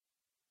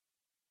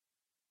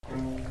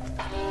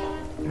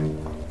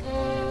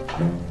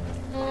Good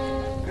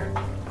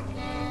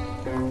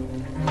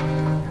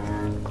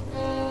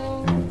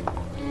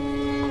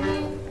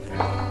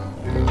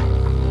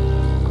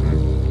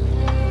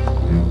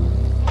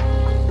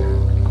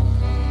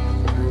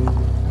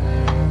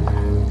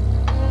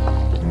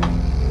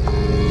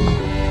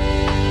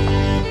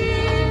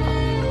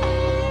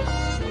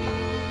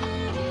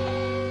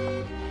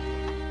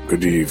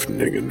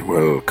evening and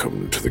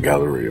welcome to the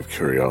Gallery of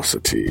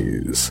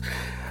Curiosities.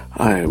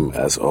 I am,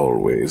 as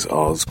always,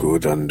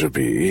 Osgood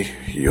Underby,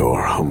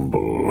 your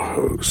humble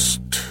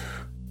host.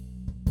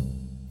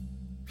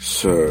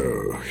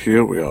 So,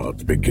 here we are at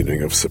the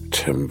beginning of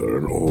September,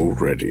 and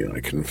already I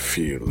can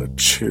feel a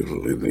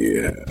chill in the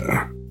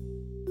air.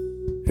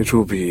 It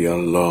will be a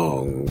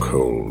long,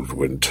 cold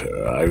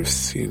winter. I've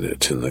seen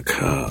it in the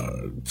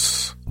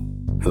cards,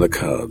 and the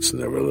cards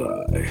never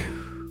lie.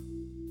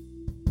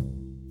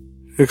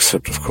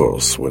 Except, of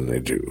course, when they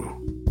do.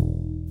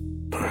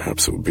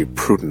 Perhaps it would be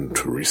prudent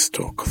to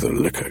restock the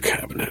liquor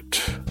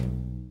cabinet.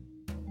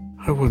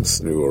 I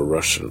once knew a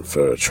Russian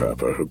fur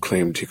trapper who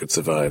claimed he could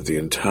survive the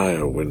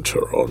entire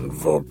winter on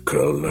vodka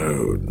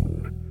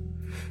alone.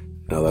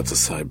 Now that's a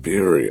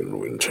Siberian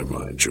winter,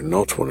 mind you,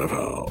 not one of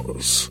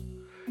ours.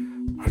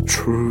 A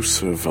true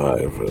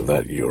survivor,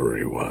 that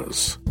Yuri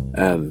was,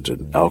 and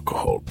an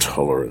alcohol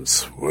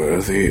tolerance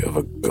worthy of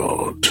a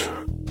god.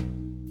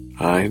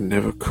 I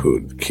never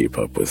could keep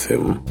up with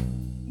him.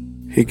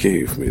 He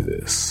gave me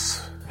this.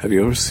 Have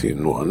you ever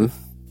seen one?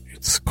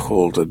 It's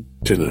called a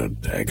dinner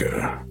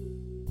dagger.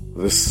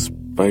 This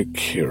spike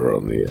here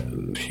on the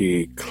end,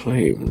 he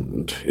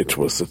claimed it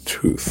was the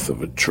tooth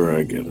of a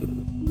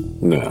dragon.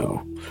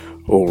 Now,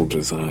 old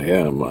as I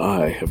am,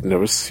 I have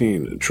never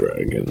seen a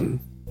dragon,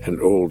 and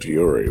old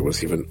Yuri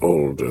was even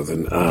older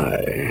than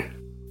I.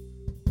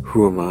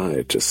 Who am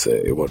I to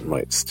say what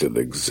might still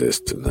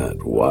exist in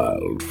that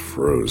wild,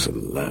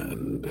 frozen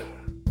land?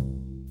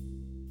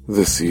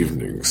 This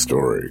evening's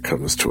story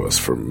comes to us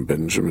from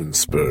Benjamin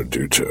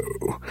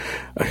Sperduto,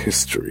 a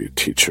history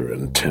teacher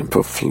in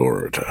Tampa,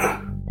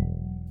 Florida.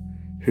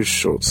 His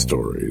short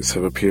stories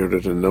have appeared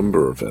in a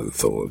number of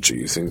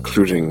anthologies,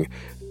 including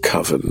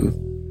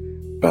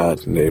Coven,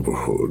 Bad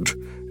Neighborhood,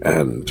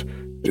 and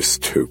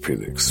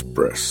Dystopian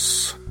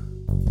Express.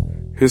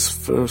 His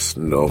first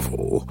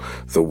novel,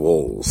 The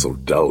Walls of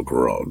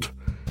Dalgrod,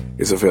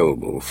 is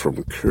available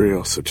from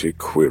Curiosity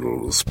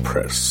Quills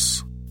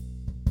Press.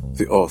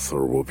 The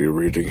author will be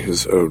reading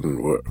his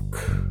own work.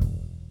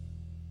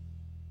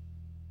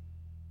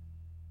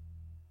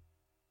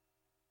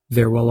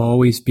 There Will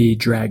Always Be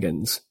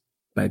Dragons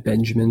by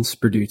Benjamin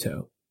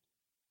Sperduto.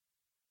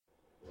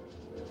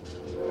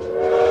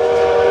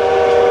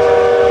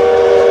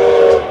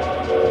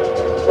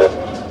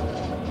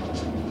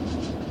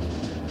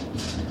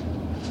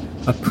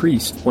 A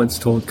priest once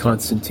told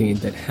Constantine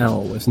that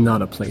hell was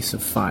not a place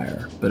of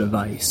fire, but of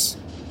ice.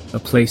 A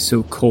place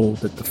so cold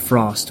that the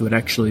frost would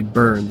actually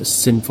burn the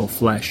sinful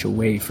flesh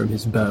away from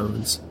his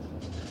bones.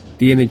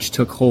 The image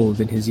took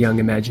hold in his young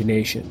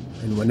imagination,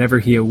 and whenever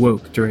he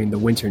awoke during the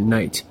winter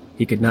night,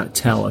 he could not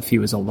tell if he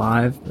was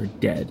alive or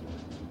dead.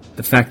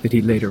 The fact that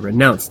he later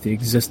renounced the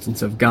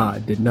existence of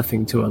God did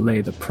nothing to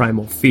allay the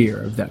primal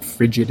fear of that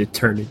frigid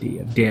eternity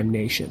of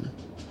damnation.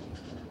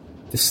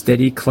 The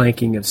steady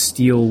clanking of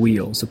steel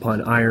wheels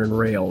upon iron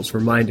rails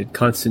reminded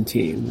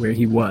Constantine where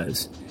he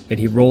was, and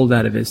he rolled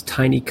out of his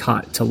tiny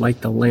cot to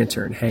light the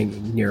lantern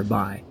hanging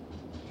nearby.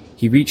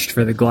 He reached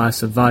for the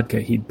glass of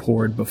vodka he'd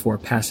poured before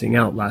passing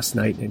out last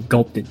night and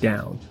gulped it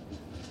down.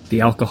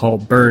 The alcohol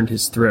burned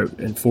his throat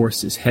and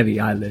forced his heavy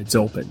eyelids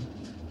open.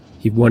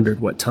 He wondered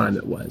what time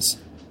it was.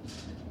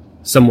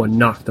 Someone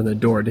knocked on the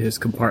door to his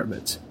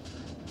compartment.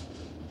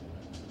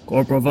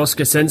 "Corporal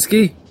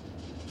Voskresensky?"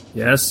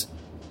 "Yes?"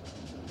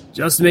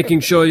 "Just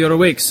making sure you're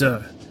awake,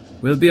 sir.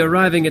 We'll be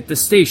arriving at the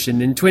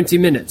station in 20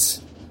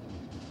 minutes.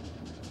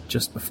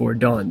 Just before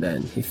dawn,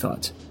 then, he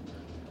thought.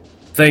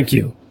 "Thank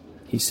you,"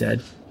 he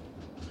said.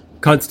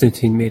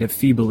 Constantine made a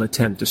feeble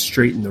attempt to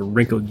straighten the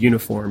wrinkled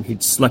uniform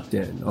he'd slept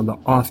in on the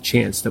off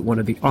chance that one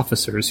of the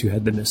officers who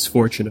had the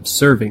misfortune of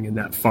serving in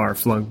that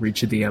far-flung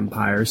reach of the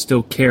Empire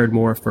still cared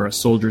more for a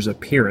soldier's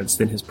appearance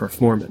than his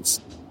performance.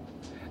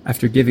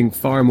 After giving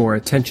far more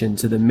attention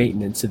to the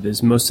maintenance of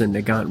his Mosin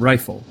Nagant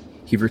rifle,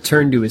 he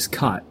returned to his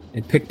cot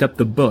and picked up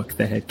the book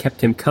that had kept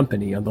him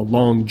company on the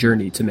long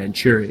journey to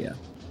Manchuria.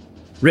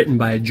 Written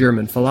by a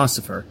German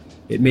philosopher,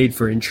 it made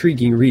for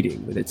intriguing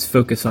reading with its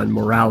focus on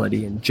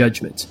morality and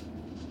judgment.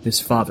 His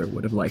father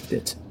would have liked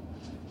it.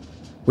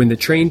 When the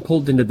train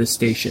pulled into the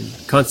station,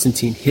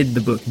 Constantine hid the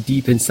book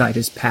deep inside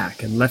his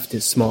pack and left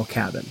his small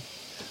cabin.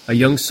 A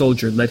young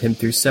soldier led him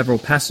through several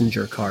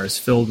passenger cars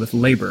filled with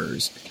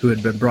laborers who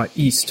had been brought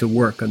east to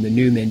work on the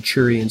new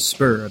Manchurian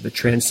spur of the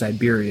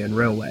Trans-Siberian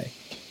Railway.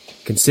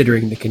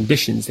 Considering the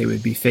conditions they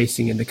would be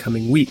facing in the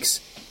coming weeks,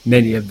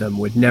 many of them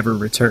would never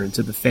return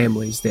to the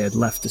families they had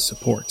left to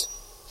support.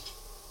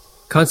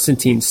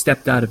 Constantine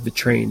stepped out of the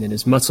train and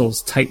his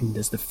muscles tightened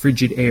as the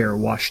frigid air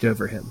washed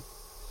over him.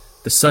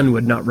 The sun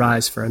would not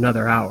rise for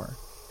another hour,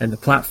 and the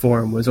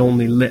platform was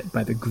only lit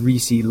by the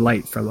greasy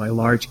light from a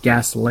large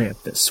gas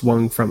lamp that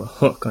swung from a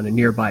hook on a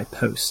nearby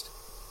post.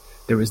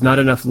 There was not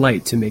enough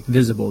light to make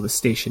visible the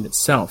station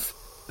itself,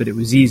 but it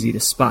was easy to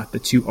spot the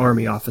 2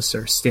 army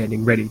officers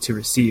standing ready to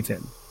receive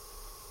him.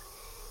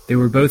 They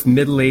were both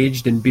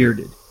middle-aged and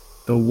bearded,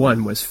 though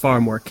one was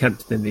far more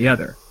kempt than the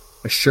other,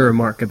 a sure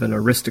mark of an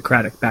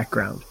aristocratic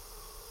background.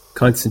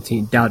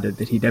 Constantine doubted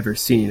that he'd ever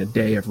seen a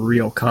day of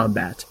real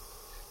combat.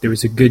 There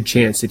was a good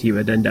chance that he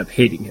would end up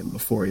hating him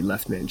before he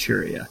left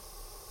Manchuria.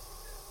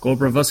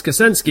 "Corporal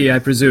Voskresensky, I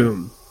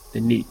presume,"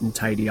 the neat and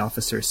tidy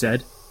officer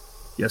said.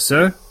 "Yes,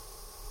 sir."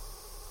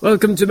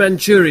 "Welcome to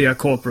Manchuria,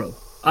 Corporal.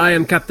 I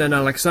am Captain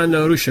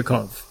Alexander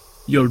Rushakov.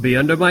 You'll be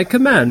under my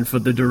command for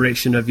the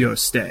duration of your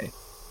stay."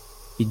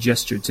 He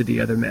gestured to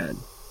the other man.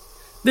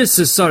 "This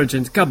is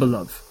Sergeant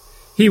Kabalov.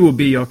 He will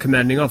be your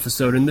commanding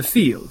officer in the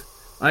field.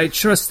 I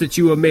trust that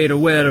you were made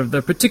aware of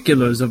the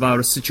particulars of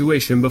our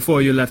situation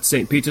before you left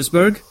St.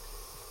 Petersburg?"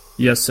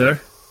 "Yes,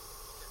 sir."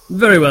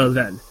 "Very well,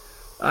 then.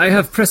 I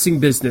have pressing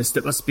business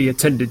that must be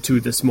attended to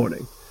this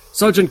morning.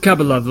 Sergeant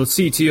Kabalov will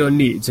see to your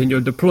needs and your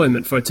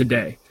deployment for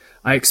today.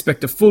 I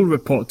expect a full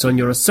report on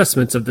your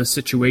assessment of the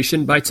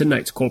situation by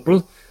tonight,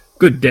 Corporal.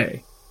 Good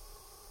day."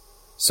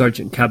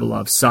 Sergeant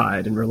Kabalov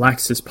sighed and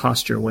relaxed his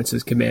posture once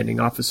his commanding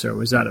officer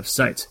was out of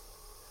sight.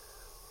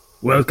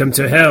 "Welcome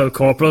to hell,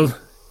 Corporal,"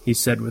 he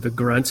said with a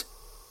grunt.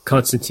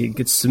 Constantine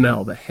could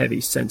smell the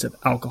heavy scent of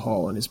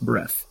alcohol on his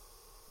breath.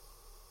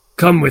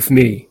 "Come with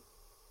me."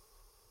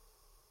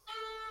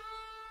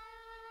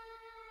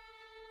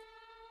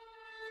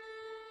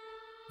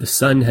 The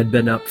sun had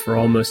been up for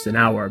almost an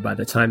hour by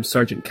the time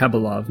Sergeant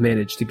Kabalov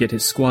managed to get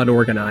his squad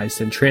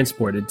organized and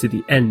transported to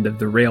the end of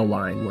the rail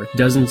line where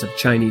dozens of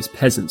Chinese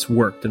peasants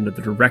worked under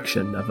the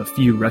direction of a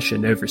few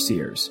Russian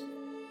overseers.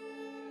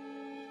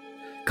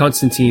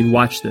 Constantine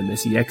watched them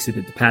as he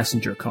exited the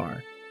passenger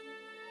car.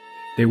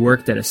 They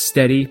worked at a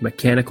steady,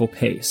 mechanical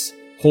pace,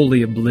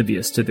 wholly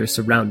oblivious to their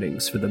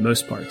surroundings for the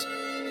most part,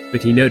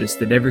 but he noticed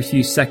that every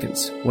few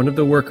seconds one of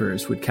the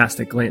workers would cast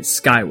a glance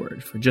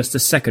skyward for just a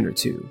second or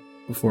two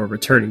before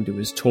returning to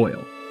his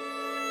toil.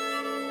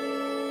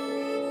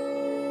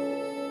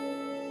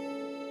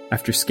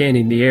 After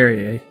scanning the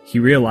area, he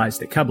realized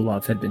that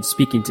Kabalov had been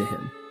speaking to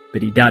him,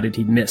 but he doubted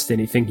he'd missed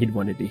anything he'd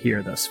wanted to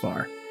hear thus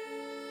far.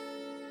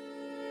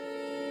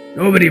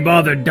 "Nobody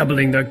bothered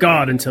doubling their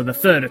guard until the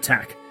third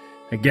attack.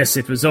 I guess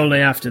it was only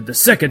after the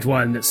second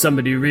one that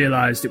somebody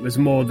realized it was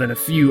more than a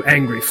few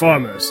angry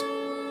farmers."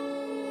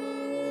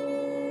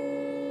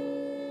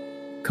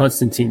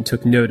 Constantine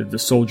took note of the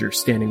soldiers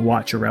standing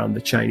watch around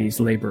the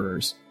Chinese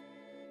laborers.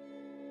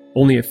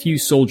 Only a few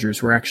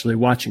soldiers were actually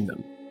watching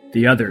them.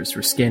 The others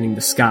were scanning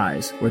the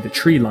skies or the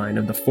tree line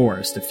of the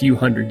forest a few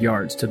hundred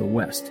yards to the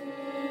west.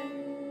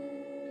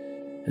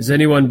 "Has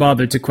anyone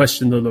bothered to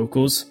question the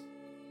locals?"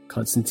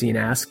 Constantine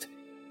asked.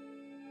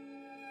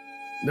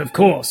 "Of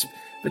course,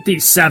 but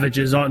these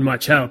savages aren't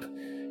much help.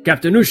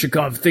 Captain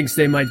Ushakov thinks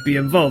they might be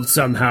involved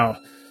somehow,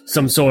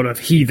 some sort of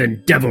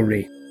heathen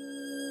devilry."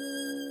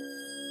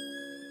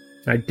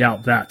 "I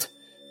doubt that,"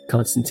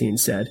 Constantine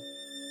said.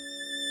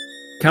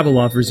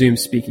 Kabalov resumed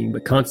speaking,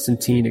 but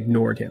Constantine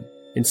ignored him,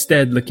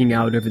 instead looking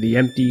out over the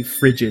empty,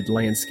 frigid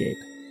landscape.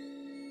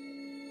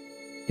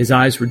 His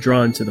eyes were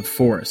drawn to the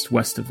forest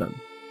west of them.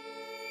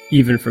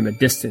 Even from a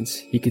distance,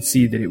 he could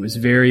see that it was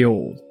very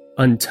old,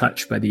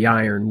 untouched by the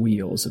iron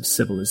wheels of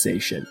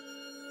civilization.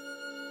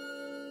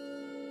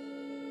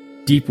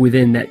 Deep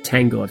within that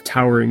tangle of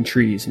towering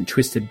trees and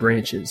twisted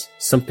branches,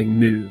 something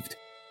moved.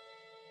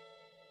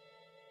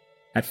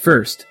 At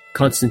first,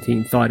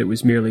 Constantine thought it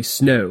was merely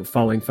snow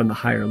falling from the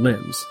higher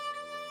limbs.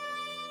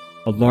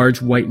 A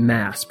large white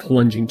mass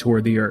plunging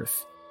toward the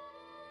earth.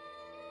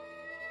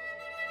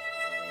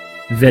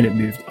 Then it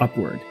moved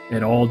upward,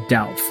 and all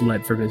doubt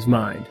fled from his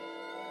mind.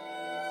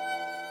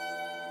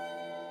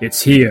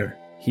 "It's here,"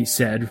 he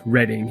said,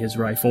 readying his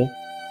rifle.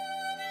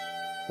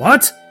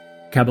 "What?"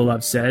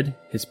 Kabalov said,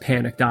 his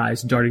panicked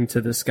eyes darting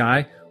to the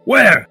sky.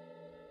 "Where?"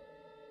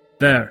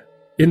 "There,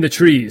 in the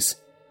trees."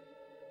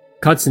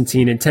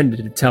 Constantine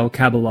intended to tell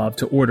Kabalov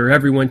to order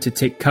everyone to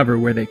take cover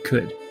where they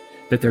could,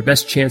 that their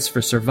best chance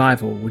for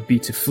survival would be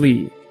to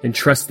flee, and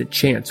trust that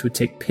chance would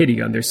take pity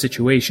on their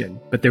situation,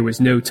 but there was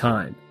no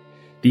time.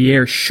 The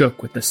air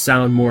shook with the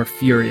sound more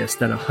furious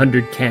than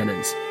 100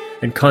 cannons,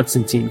 and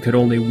Constantine could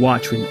only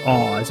watch with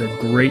awe as a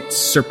great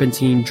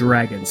serpentine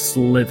dragon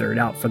slithered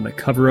out from the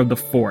cover of the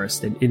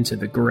forest and into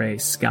the gray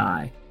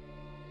sky.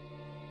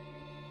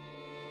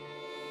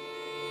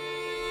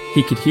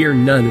 He could hear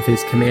none of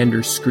his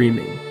commanders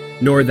screaming,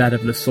 nor that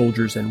of the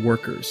soldiers and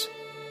workers.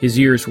 His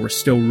ears were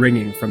still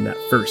ringing from that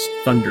first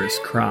thunderous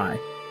cry.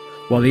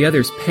 While the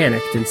others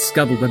panicked and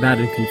scuttled about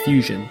in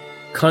confusion,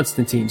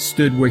 Constantine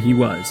stood where he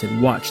was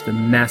and watched the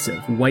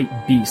massive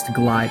white beast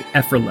glide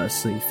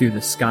effortlessly through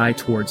the sky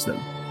towards them.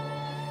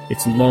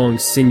 Its long,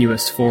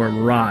 sinuous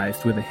form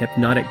writhed with a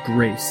hypnotic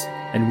grace,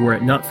 and were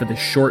it not for the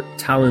short,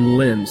 taloned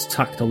limbs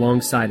tucked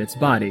alongside its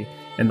body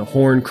and the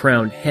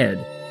horn-crowned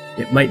head,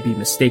 it might be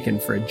mistaken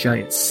for a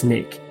giant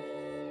snake.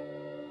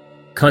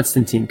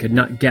 Konstantin could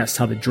not guess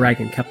how the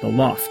dragon kept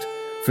aloft,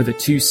 for the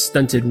two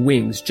stunted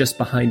wings just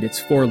behind its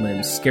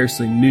forelimbs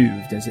scarcely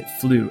moved as it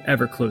flew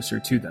ever closer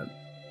to them.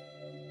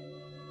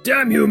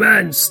 "Damn you,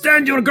 man!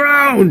 Stand your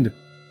ground!"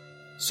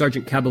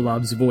 Sergeant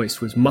Kabalov's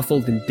voice was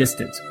muffled and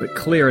distant, but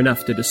clear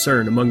enough to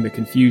discern among the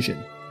confusion.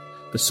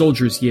 The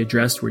soldiers he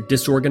addressed were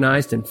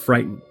disorganized and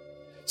frightened.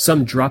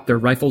 Some dropped their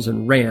rifles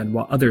and ran,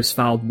 while others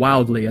fouled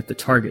wildly at the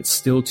targets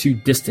still too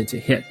distant to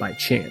hit by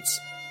chance.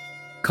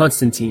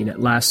 Konstantin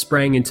at last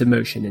sprang into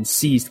motion and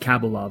seized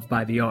Kabalov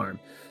by the arm.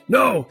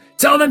 "No!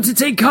 Tell them to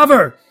take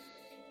cover!"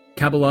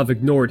 Kabalov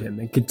ignored him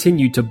and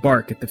continued to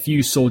bark at the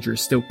few soldiers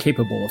still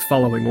capable of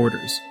following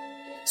orders.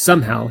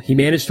 Somehow, he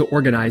managed to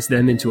organize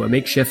them into a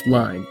makeshift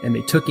line, and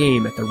they took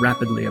aim at the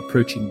rapidly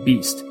approaching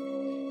beast.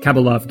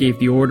 Kabalov gave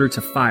the order to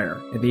fire,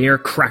 and the air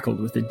crackled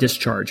with the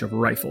discharge of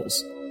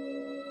rifles.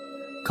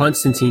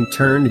 Konstantin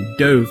turned and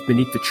dove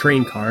beneath the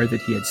train car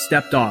that he had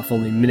stepped off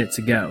only minutes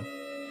ago.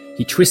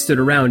 He twisted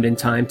around in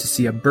time to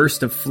see a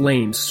burst of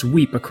flame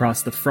sweep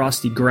across the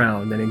frosty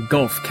ground and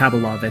engulf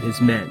Kabalov and his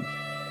men.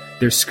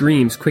 Their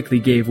screams quickly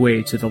gave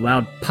way to the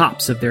loud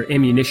pops of their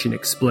ammunition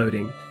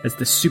exploding as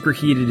the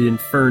superheated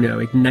inferno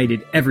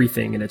ignited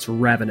everything in its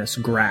ravenous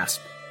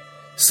grasp.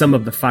 Some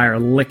of the fire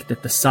licked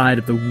at the side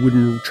of the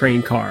wooden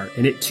train car,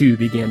 and it too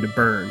began to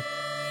burn.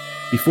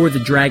 Before the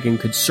dragon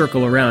could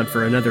circle around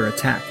for another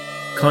attack,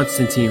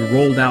 Konstantin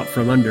rolled out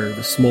from under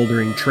the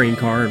smoldering train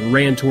car and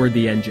ran toward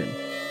the engine.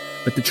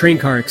 But the train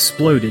car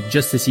exploded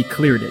just as he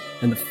cleared it,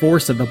 and the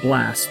force of the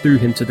blast threw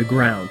him to the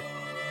ground.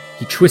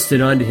 He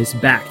twisted onto his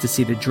back to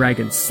see the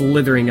dragon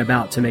slithering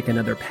about to make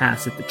another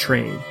pass at the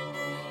train.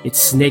 Its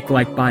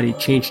snake-like body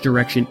changed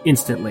direction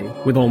instantly,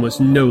 with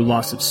almost no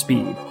loss of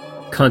speed.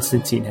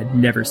 Konstantin had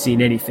never seen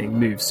anything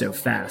move so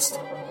fast.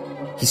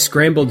 He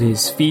scrambled to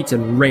his feet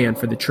and ran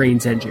for the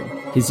train's engine,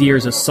 his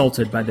ears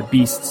assaulted by the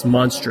beast's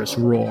monstrous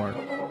roar.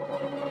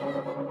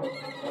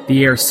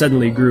 The air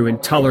suddenly grew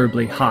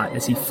intolerably hot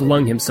as he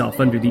flung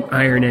himself under the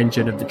iron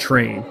engine of the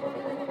train.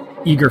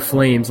 Eager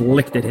flames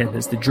licked at him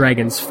as the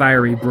dragon's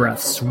fiery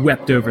breath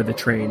swept over the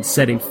train,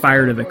 setting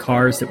fire to the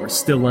cars that were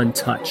still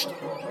untouched.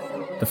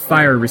 The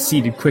fire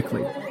receded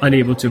quickly,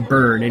 unable to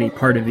burn any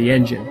part of the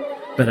engine,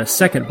 but a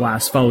second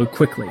blast followed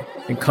quickly,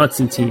 and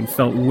Konstantin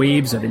felt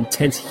waves of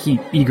intense heat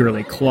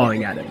eagerly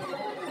clawing at him.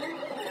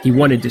 He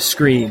wanted to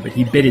scream, but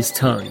he bit his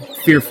tongue,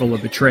 fearful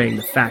of betraying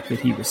the fact that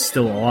he was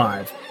still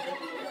alive.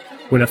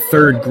 When a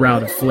third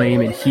grout of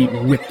flame and heat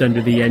whipped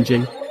under the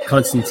engine,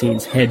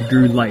 Konstantin's head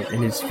grew light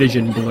and his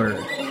vision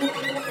blurred.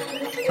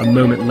 A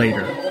moment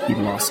later, he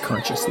lost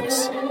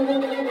consciousness.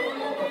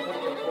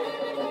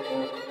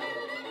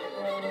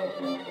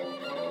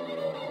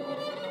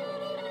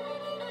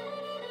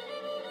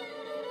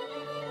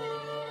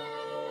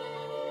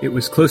 It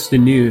was close to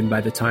noon by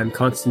the time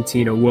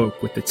Konstantin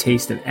awoke with the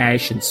taste of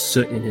ash and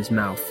soot in his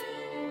mouth.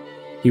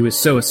 He was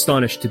so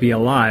astonished to be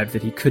alive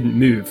that he couldn't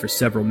move for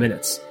several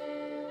minutes.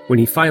 When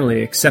he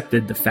finally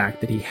accepted the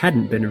fact that he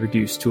hadn't been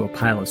reduced to a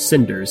pile of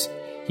cinders,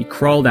 he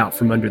crawled out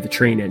from under the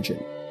train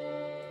engine.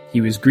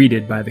 He was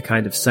greeted by the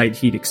kind of sight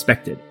he'd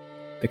expected,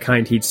 the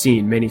kind he'd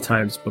seen many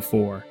times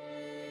before.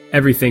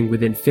 Everything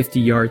within 50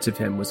 yards of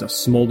him was a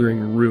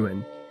smoldering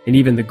ruin, and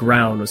even the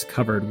ground was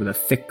covered with a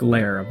thick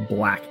layer of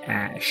black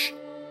ash.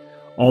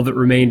 All that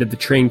remained of the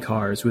train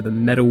cars were the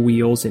metal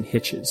wheels and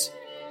hitches.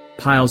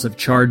 Piles of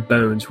charred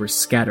bones were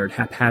scattered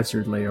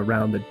haphazardly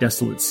around the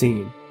desolate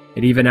scene,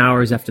 and even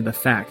hours after the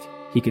fact,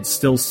 he could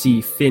still see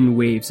thin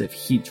waves of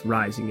heat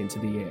rising into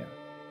the air.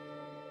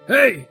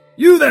 "Hey,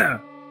 you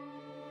there!"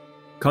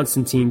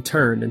 Konstantin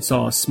turned and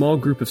saw a small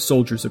group of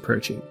soldiers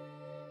approaching.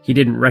 He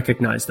didn't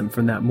recognize them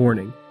from that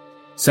morning.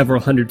 Several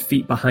hundred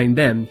feet behind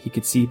them, he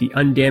could see the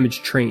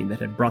undamaged train that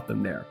had brought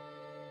them there.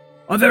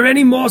 "Are there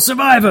any more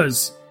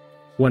survivors?"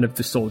 one of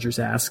the soldiers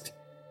asked.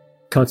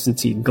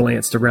 Konstantin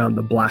glanced around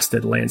the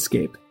blasted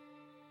landscape.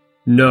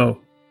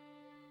 "No."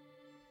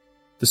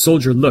 The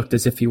soldier looked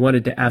as if he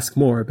wanted to ask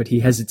more, but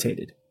he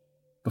hesitated.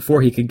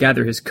 Before he could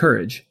gather his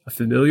courage, a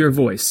familiar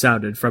voice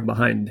sounded from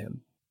behind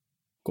him.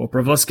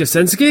 "Corporal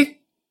Voskresensky?"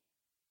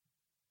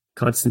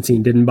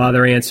 Konstantin didn't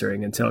bother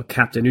answering until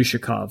Captain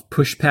Ushakov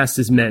pushed past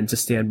his men to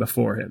stand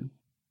before him.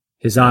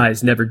 His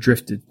eyes never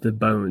drifted to the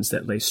bones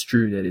that lay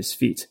strewed at his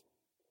feet.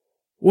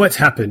 "What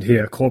happened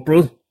here,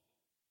 Corporal?"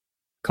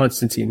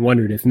 Konstantin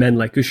wondered if men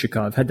like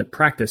Ushakov had to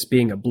practice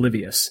being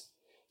oblivious.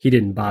 He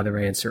didn't bother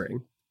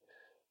answering.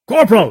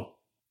 "Corporal!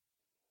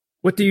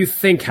 What do you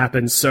think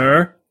happened,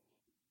 sir?"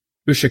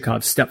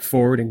 Ushakov stepped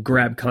forward and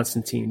grabbed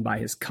Konstantin by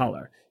his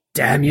collar.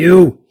 "Damn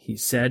you," he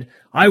said.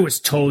 "I was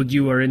told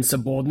you were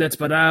insubordinate,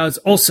 but I was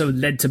also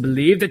led to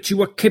believe that you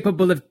were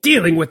capable of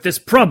dealing with this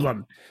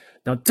problem.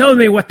 Now tell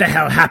me what the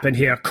hell happened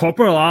here,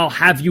 Corporal, or I'll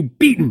have you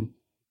beaten."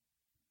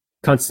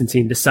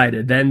 Konstantin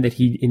decided then that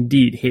he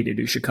indeed hated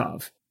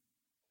Ushakov.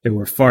 There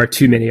were far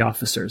too many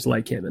officers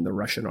like him in the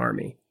Russian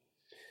army.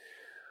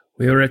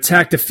 "We were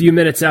attacked a few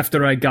minutes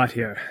after I got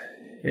here.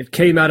 It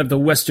came out of the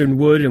western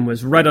wood and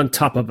was right on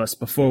top of us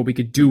before we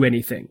could do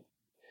anything.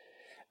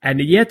 And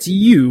yet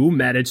you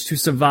managed to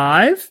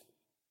survive?"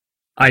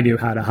 "I knew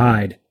how to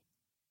hide."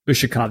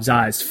 Ushakov's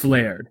eyes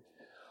flared.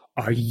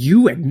 "Are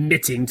you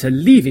admitting to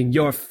leaving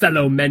your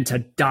fellow men to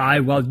die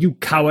while you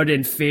cowered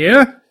in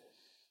fear?"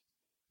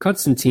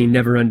 Konstantin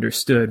never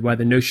understood why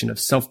the notion of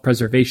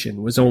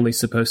self-preservation was only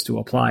supposed to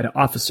apply to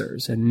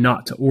officers and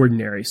not to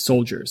ordinary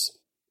soldiers.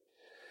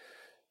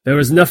 "There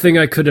was nothing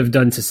I could have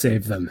done to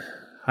save them.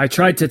 I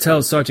tried to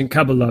tell Sergeant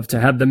Kabalov to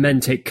have the men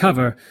take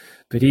cover,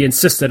 but he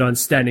insisted on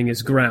standing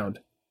his ground."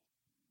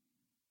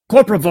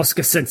 "Corporal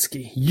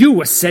Voskresensky, you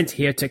were sent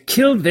here to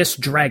kill this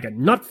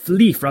dragon, not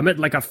flee from it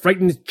like a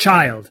frightened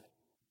child."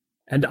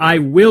 "And I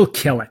will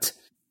kill it,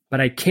 but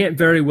I can't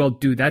very well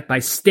do that by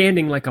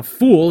standing like a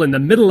fool in the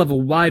middle of a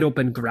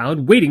wide-open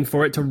ground waiting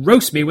for it to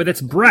roast me with its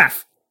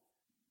breath."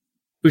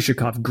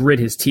 Ushakov grit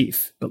his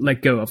teeth, but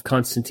let go of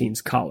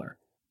Konstantin's collar.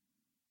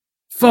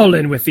 "Fall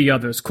in with the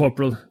others,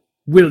 Corporal.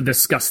 We'll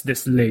discuss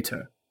this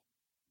later."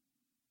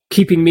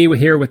 "Keeping me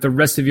here with the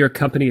rest of your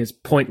company is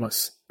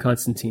pointless,"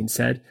 Konstantin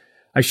said.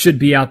 "I should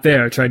be out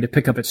there trying to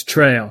pick up its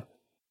trail."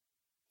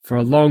 For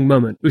a long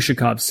moment,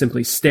 Ushakov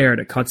simply stared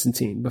at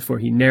Konstantin before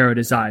he narrowed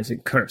his eyes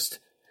and cursed.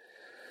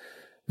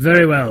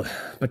 "Very well,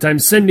 but I'm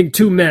sending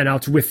 2 men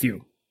out with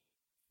you."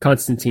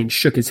 Konstantin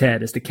shook his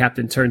head as the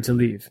captain turned to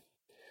leave.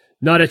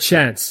 "Not a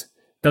chance.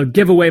 They'll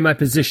give away my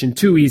position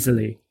too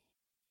easily."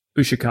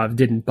 Ushakov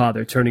didn't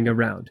bother turning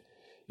around.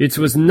 "It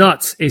was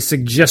not a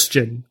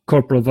suggestion,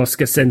 Corporal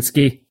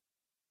Voskresensky."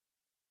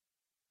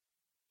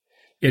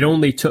 It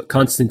only took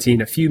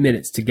Konstantin a few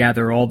minutes to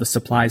gather all the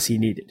supplies he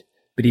needed,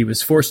 but he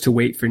was forced to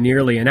wait for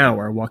nearly an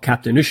hour while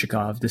Captain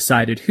Ushakov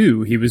decided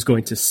who he was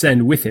going to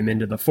send with him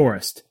into the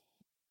forest.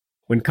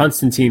 When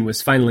Konstantin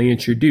was finally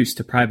introduced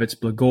to Privates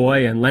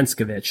Blagoy and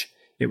Lenskevich,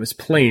 it was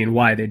plain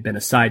why they'd been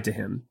assigned to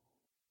him.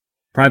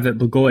 Private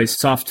Blagoy's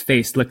soft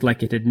face looked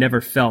like it had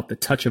never felt the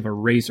touch of a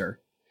razor.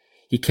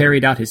 He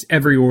carried out his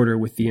every order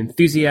with the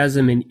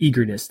enthusiasm and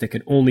eagerness that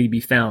could only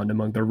be found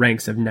among the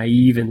ranks of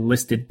naive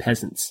enlisted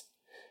peasants.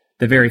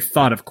 The very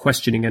thought of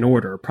questioning an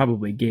order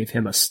probably gave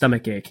him a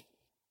stomachache.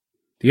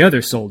 The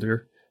other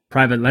soldier,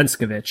 Private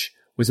Lenskevich,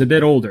 was a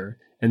bit older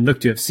and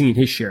looked to have seen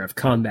his share of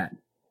combat.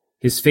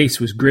 His face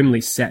was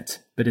grimly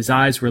set, but his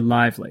eyes were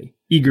lively,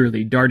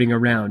 eagerly darting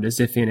around as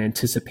if in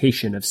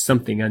anticipation of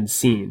something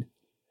unseen.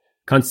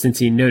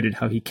 Konstantin noted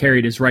how he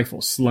carried his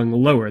rifle slung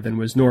lower than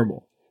was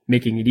normal,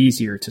 making it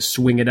easier to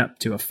swing it up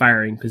to a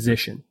firing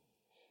position.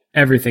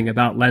 Everything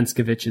about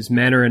Lenskevich's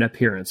manner and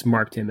appearance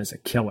marked him as a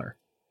killer.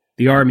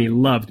 The army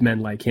loved men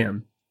like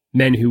him,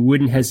 men who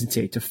wouldn't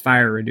hesitate to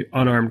fire into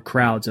unarmed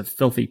crowds of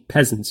filthy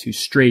peasants who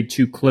strayed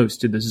too close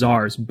to the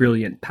Tsar's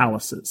brilliant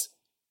palaces.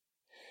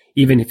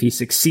 Even if he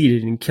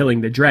succeeded in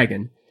killing the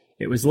dragon,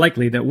 it was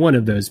likely that one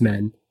of those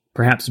men,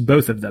 perhaps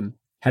both of them,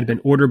 had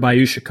been ordered by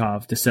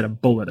Ushakov to set a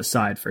bullet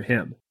aside for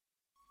him.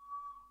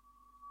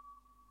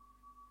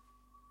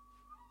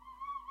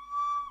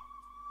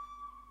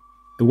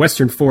 The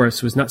western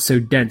forest was not so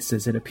dense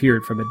as it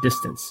appeared from a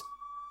distance.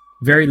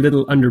 Very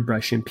little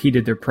underbrush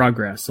impeded their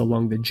progress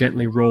along the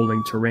gently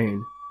rolling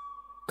terrain.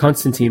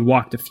 Konstantin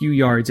walked a few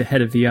yards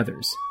ahead of the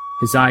others,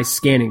 his eyes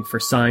scanning for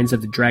signs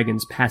of the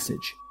dragon's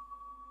passage.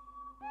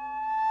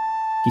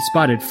 He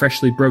spotted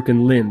freshly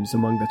broken limbs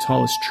among the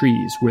tallest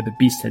trees where the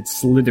beast had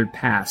slithered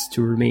past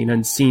to remain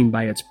unseen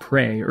by its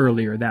prey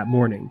earlier that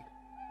morning.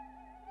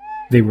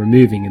 They were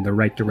moving in the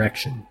right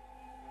direction.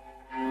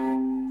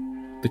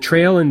 The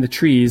trail and the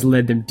trees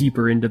led them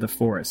deeper into the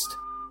forest.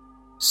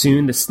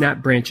 Soon the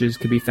snap branches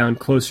could be found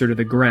closer to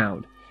the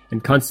ground,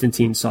 and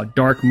Konstantin saw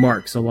dark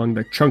marks along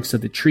the trunks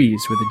of the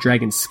trees where the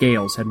dragon's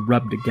scales had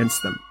rubbed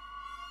against them.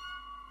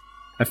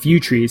 A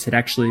few trees had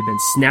actually been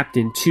snapped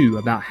in two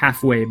about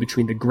halfway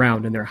between the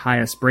ground and their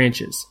highest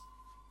branches.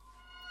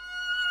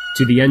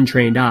 To the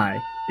untrained eye,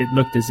 it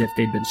looked as if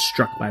they'd been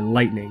struck by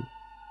lightning.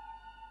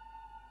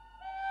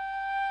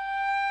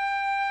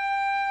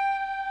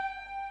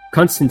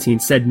 Konstantin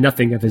said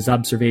nothing of his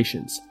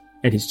observations,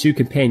 and his 2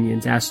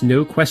 companions asked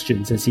no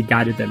questions as he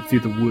guided them through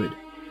the wood.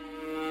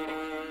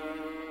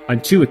 On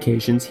 2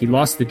 occasions, he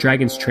lost the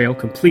dragon's trail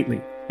completely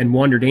and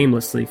wandered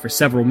aimlessly for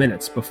several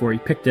minutes before he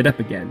picked it up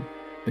again,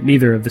 but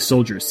neither of the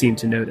soldiers seemed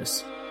to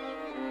notice.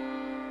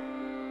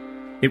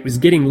 It was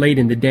getting late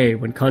in the day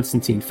when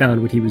Konstantin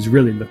found what he was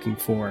really looking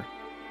for.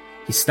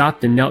 He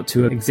stopped and knelt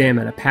to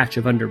examine a patch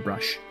of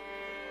underbrush.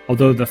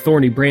 Although the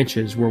thorny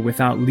branches were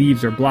without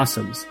leaves or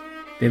blossoms,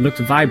 they looked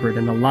vibrant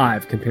and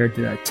alive compared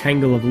to the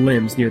tangle of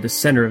limbs near the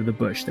center of the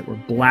bush that were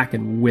black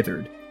and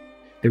withered.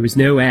 There was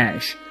no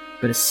ash,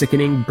 but a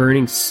sickening,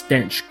 burning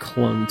stench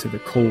clung to the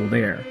cold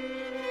air.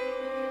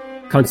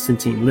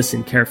 Konstantin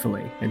listened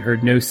carefully and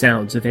heard no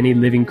sounds of any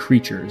living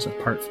creatures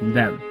apart from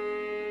them.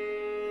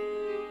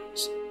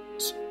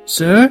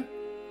 Sir?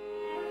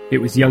 It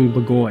was young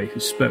Blagoy who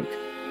spoke,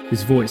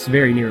 his voice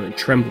very nearly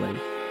trembling.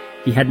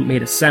 He hadn't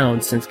made a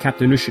sound since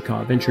Captain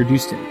Ushakov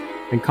introduced him,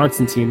 and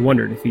Konstantin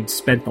wondered if he'd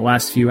spent the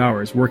last few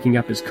hours working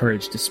up his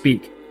courage to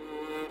speak.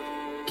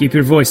 "Keep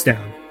your voice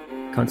down,"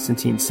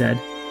 Konstantin said.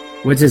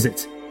 "What is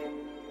it?"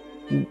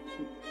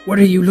 "What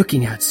are you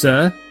looking at,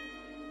 sir?"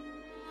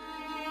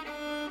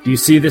 "Do you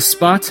see this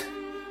spot?"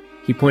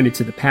 He pointed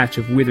to the patch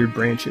of withered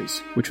branches,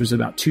 which was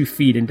about 2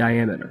 feet in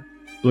diameter.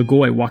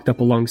 Blagoy walked up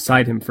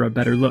alongside him for a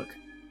better look.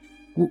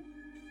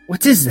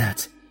 What is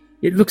that?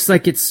 It looks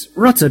like it's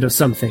rotted or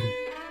something.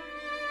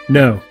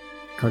 No,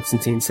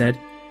 Constantine said.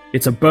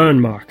 It's a burn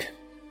mark.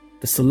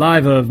 The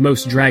saliva of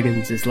most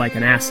dragons is like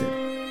an acid.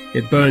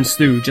 It burns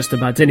through just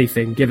about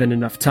anything given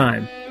enough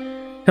time.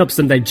 Helps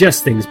them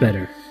digest things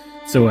better,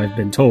 so I've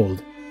been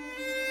told.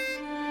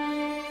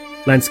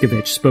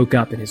 Lanskovich spoke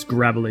up in his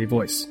gravelly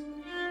voice.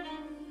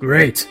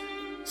 Great.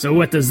 So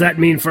what does that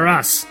mean for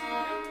us?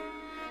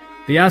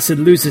 The acid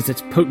loses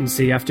its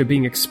potency after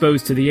being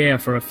exposed to the air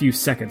for a few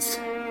seconds.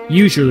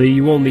 Usually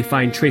you only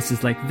find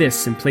traces like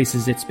this in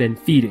places it's been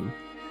feeding.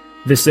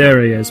 This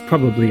area is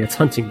probably its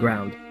hunting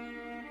ground.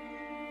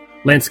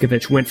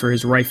 Lanskovich went for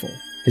his rifle,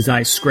 his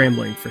eyes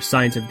scrambling for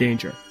signs of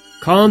danger.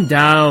 Calm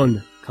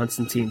down,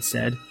 Constantine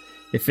said.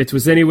 If it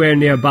was anywhere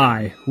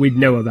nearby, we'd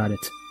know about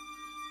it.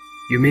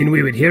 You mean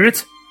we would hear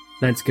it?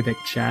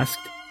 Lanskovich asked.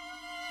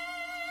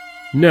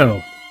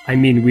 No, I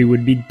mean we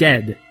would be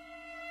dead.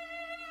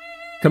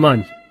 Come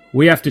on,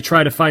 we have to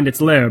try to find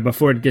its lair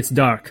before it gets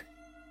dark.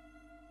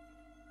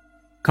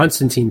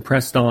 Constantine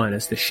pressed on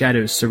as the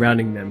shadows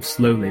surrounding them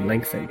slowly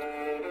lengthened.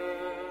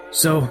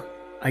 So,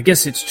 I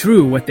guess it's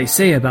true what they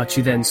say about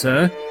you then,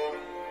 sir?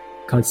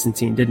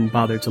 Constantine didn't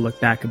bother to look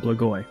back at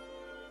Blagoy.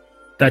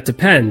 That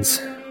depends.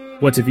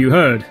 What have you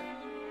heard?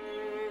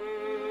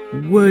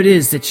 Word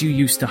is that you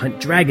used to hunt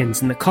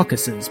dragons in the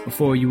Caucasus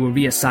before you were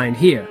reassigned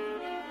here.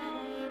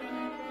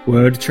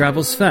 Word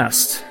travels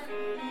fast.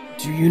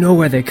 Do you know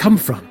where they come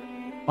from?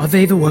 Are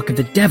they the work of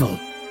the devil?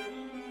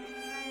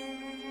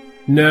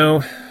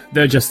 No,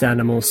 they're just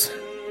animals.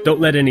 Don't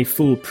let any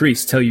fool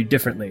priest tell you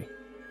differently.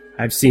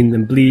 I've seen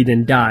them bleed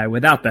and die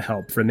without the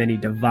help from any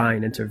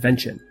divine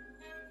intervention.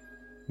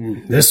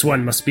 This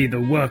one must be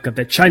the work of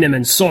the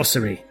Chinaman's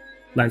sorcery,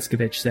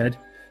 Lanskovich said.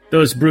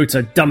 Those brutes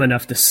are dumb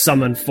enough to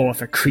summon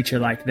forth a creature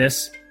like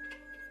this.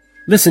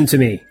 Listen to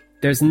me.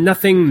 There's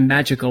nothing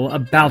magical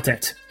about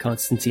it,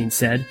 Constantine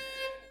said.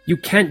 You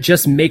can't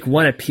just make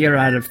one appear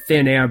out of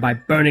thin air by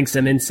burning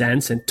some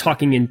incense and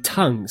talking in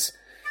tongues.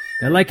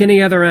 They're like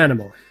any other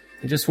animal.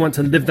 They just want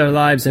to live their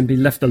lives and be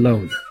left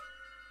alone.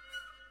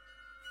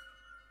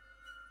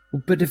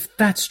 But if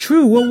that's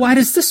true, well, why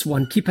does this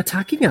one keep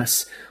attacking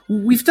us?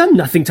 We've done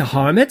nothing to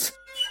harm it.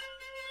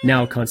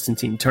 Now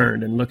Constantine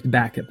turned and looked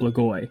back at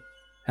Blagoy.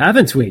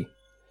 Haven't we?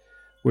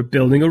 We're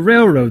building a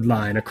railroad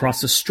line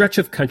across a stretch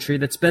of country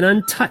that's been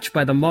untouched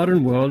by the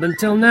modern world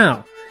until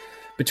now.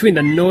 Between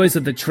the noise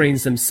of the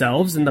trains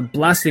themselves and the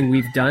blasting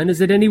we've done,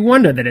 is it any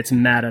wonder that it's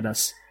mad at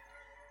us?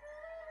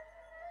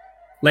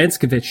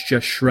 Lanskovich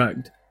just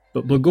shrugged,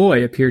 but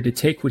Blagoy appeared to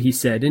take what he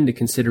said into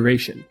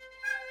consideration.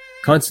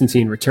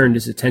 Constantine returned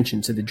his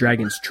attention to the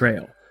dragon's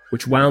trail,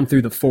 which wound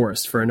through the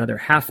forest for another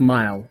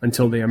half-mile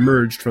until they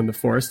emerged from the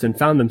forest and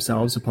found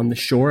themselves upon the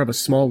shore of a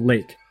small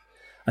lake.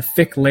 A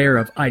thick layer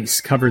of ice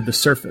covered the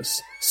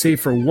surface,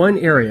 save for one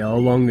area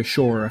along the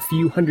shore a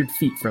few 100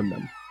 feet from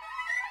them.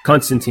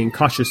 Constantine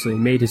cautiously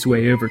made his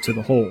way over to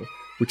the hole,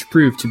 which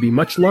proved to be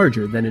much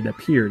larger than it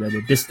appeared at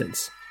a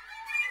distance.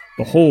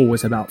 The hole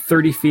was about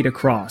 30 feet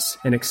across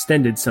and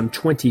extended some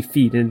 20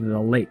 feet into the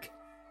lake.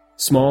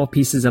 Small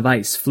pieces of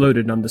ice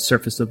floated on the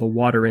surface of the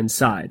water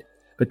inside,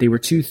 but they were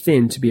too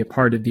thin to be a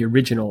part of the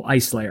original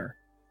ice layer.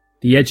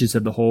 The edges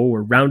of the hole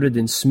were rounded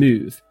and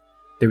smooth.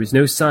 There was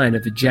no sign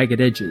of the jagged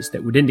edges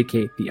that would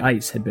indicate the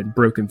ice had been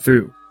broken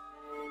through.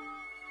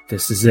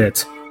 This is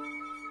it,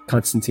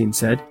 Constantine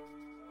said.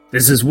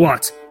 This is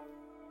what?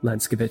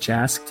 Lanskovich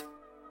asked.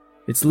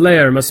 Its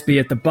lair must be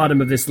at the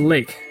bottom of this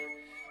lake.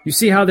 You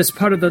see how this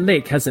part of the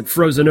lake hasn't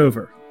frozen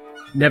over?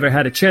 Never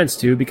had a chance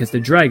to because the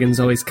dragon's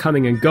always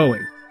coming and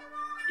going.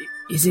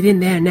 Is it in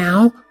there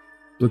now?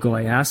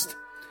 Blagoy asked.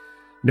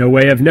 No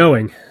way of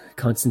knowing,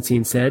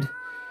 Constantine said.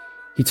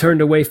 He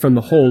turned away from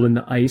the hole in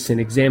the ice and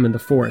examined the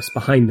forest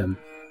behind them.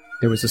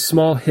 There was a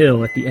small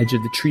hill at the edge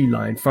of the tree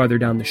line farther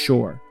down the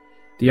shore.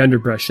 The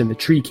underbrush and the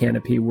tree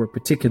canopy were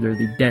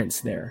particularly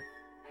dense there.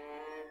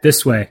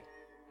 This way.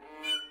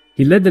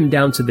 He led them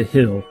down to the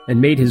hill and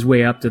made his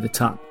way up to the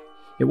top.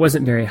 It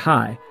wasn't very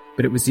high,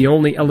 but it was the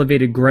only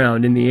elevated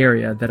ground in the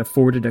area that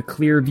afforded a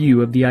clear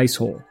view of the ice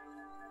hole.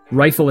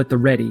 Rifle at the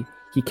ready,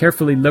 he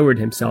carefully lowered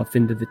himself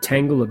into the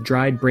tangle of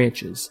dried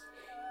branches,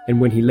 and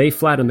when he lay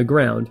flat on the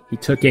ground, he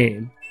took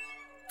aim.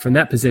 From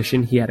that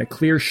position, he had a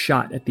clear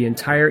shot at the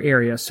entire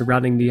area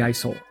surrounding the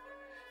ice hole.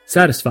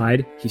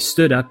 Satisfied, he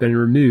stood up and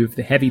removed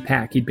the heavy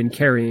pack he'd been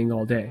carrying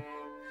all day.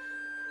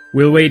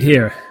 We'll wait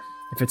here.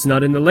 If it's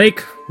not in the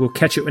lake, we'll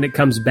catch it when it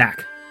comes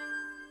back.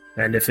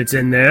 And if it's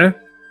in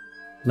there?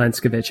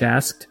 Lanskovich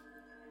asked.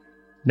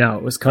 Now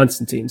it was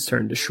Constantine's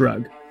turn to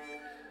shrug.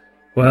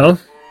 Well,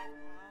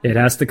 it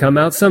has to come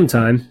out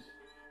sometime.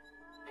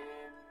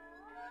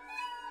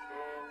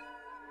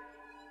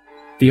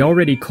 The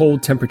already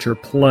cold temperature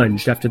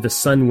plunged after the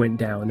sun went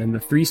down, and the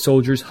 3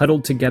 soldiers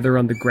huddled together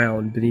on the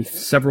ground beneath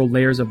several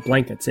layers of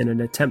blankets in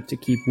an attempt to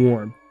keep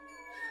warm.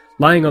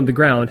 Lying on the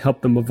ground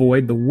helped them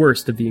avoid the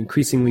worst of the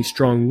increasingly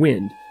strong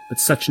wind, but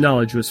such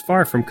knowledge was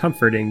far from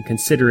comforting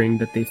considering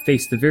that they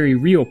faced the very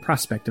real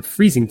prospect of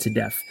freezing to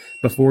death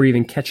before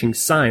even catching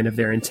sign of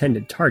their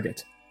intended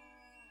target.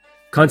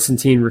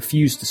 Constantine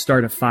refused to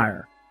start a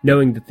fire,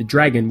 knowing that the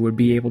dragon would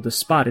be able to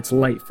spot its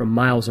light from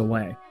miles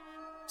away.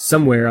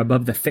 Somewhere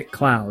above the thick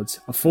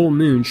clouds, a full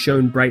moon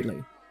shone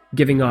brightly,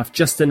 giving off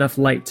just enough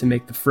light to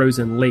make the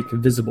frozen lake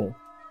visible.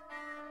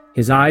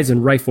 His eyes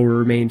and rifle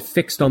remained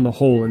fixed on the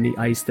hole in the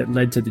ice that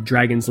led to the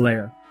dragon's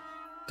lair.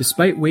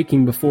 Despite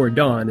waking before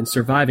dawn and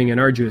surviving an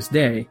arduous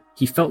day,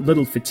 he felt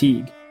little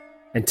fatigue.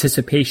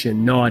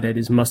 Anticipation gnawed at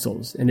his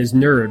muscles, and his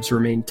nerves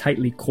remained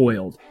tightly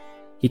coiled.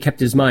 He kept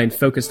his mind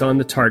focused on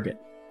the target,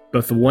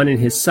 both the one in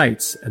his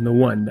sights and the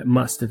one that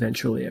must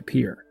eventually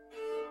appear.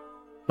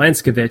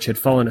 Lanskovich had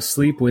fallen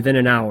asleep within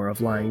an hour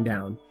of lying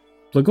down.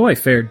 Blagoy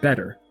fared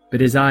better,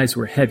 but his eyes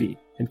were heavy,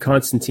 and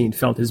Constantine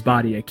felt his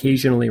body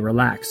occasionally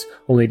relax,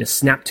 only to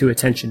snap to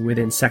attention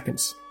within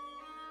seconds.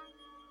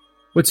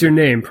 "What's your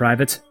name,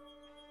 Private?"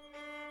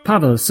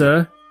 "Pavel,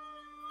 sir."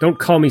 "Don't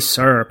call me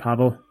sir,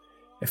 Pavel.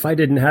 If I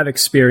didn't have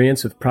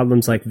experience with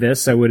problems like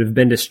this, I would have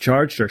been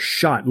discharged or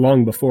shot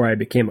long before I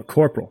became a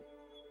corporal."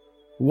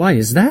 "Why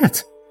is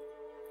that?"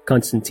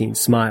 Constantine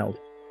smiled.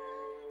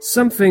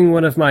 "Something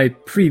one of my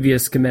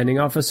previous commanding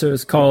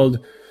officers called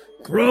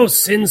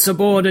gross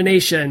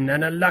insubordination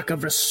and a lack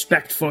of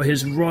respect for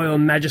his royal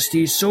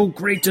majesty so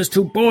great as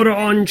to border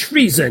on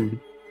treason."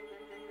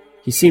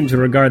 He seemed to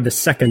regard the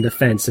second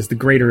offense as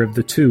the greater of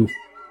the two.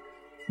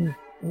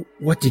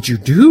 "What did you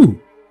do?"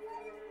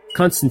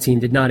 Constantine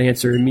did not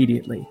answer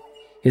immediately.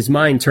 His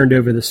mind turned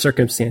over the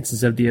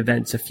circumstances of the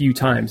events a few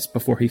times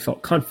before he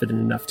felt confident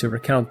enough to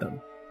recount them.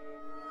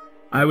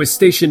 "I was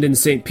stationed in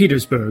St.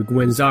 Petersburg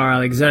when Tsar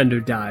Alexander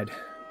died.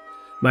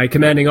 My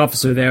commanding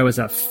officer there was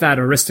a fat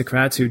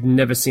aristocrat who'd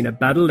never seen a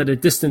battle at a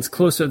distance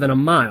closer than a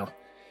mile.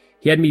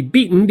 He had me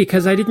beaten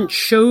because I didn't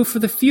show for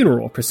the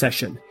funeral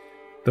procession,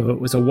 though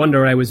it was a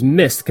wonder I was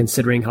missed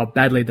considering how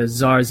badly the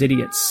Tsar's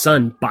idiot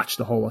son botched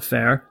the whole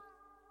affair."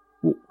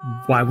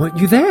 "Why weren't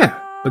you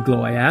there?"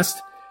 Blagoy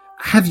asked.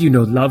 "Have you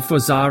no love for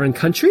Tsar and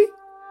country?"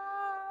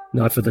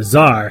 "Not for the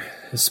Tsar,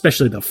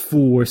 especially the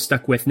fool we're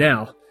stuck with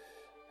now.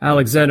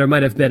 Alexander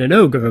might have been an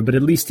ogre, but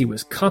at least he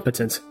was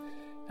competent.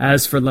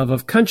 As for love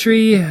of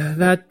country,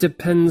 that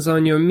depends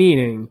on your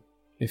meaning.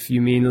 If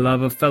you mean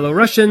love of fellow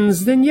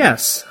Russians, then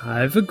yes,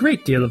 I've a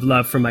great deal of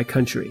love for my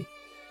country.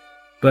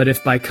 But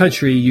if by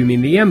country you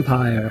mean the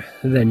Empire,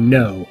 then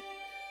no."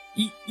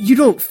 You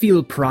don't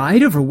feel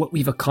pride over what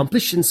we've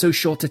accomplished in so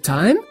short a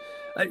time?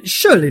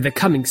 Surely the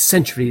coming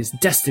century is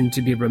destined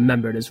to be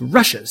remembered as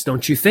Russia's,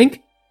 don't you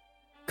think?"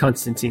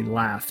 Constantine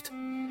laughed.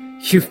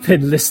 "You've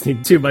been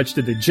listening too much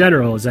to the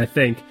generals, I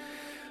think.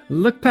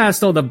 Look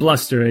past all the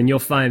bluster and you'll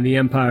find the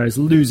Empire is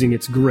losing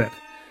its grip.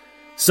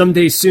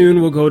 Someday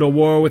soon we'll go to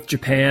war with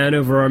Japan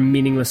over our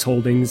meaningless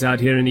holdings out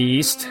here in the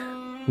East.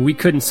 We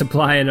couldn't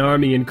supply an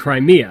army in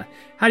Crimea.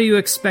 How do you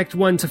expect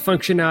one to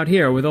function out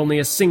here with only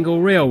a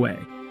single railway?"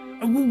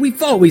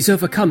 "We've always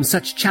overcome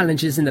such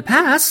challenges in the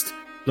past,"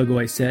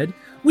 Blagoy said.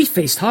 "We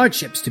faced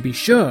hardships, to be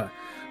sure,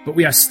 but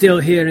we are still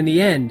here in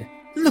the end.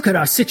 Look at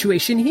our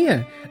situation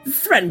here,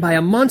 threatened by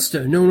a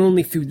monster known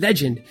only through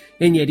legend,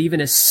 and yet even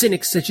a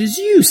cynic such as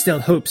you still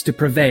hopes to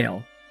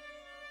prevail."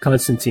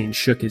 Constantine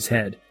shook his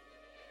head.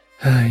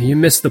 "You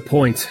missed the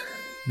point.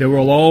 There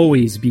will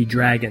always be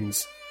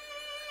dragons.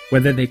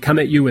 Whether they come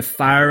at you with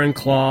fire and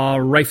claw,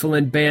 rifle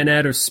and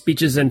bayonet, or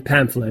speeches and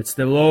pamphlets,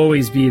 they will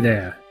always be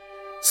there.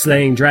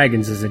 Slaying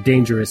dragons is a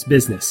dangerous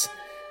business.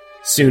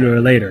 Sooner or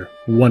later,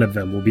 one of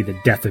them will be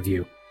the death of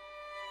you."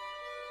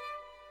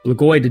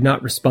 Blagoy did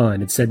not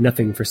respond and said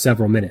nothing for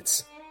several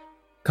minutes.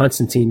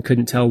 Constantine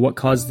couldn't tell what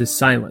caused this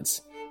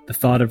silence, the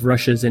thought of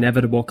Russia's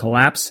inevitable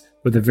collapse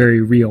or the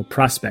very real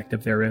prospect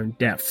of their own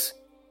deaths.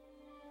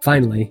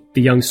 Finally,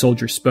 the young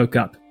soldier spoke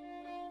up.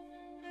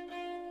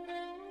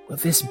 "Will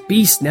this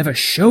beast never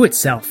show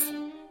itself?"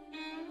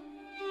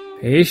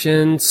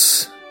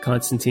 "Patience,"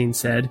 Constantine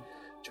said.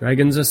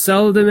 "Dragons are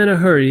seldom in a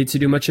hurry to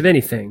do much of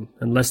anything,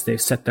 unless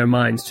they've set their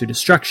minds to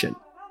destruction."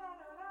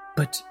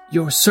 "But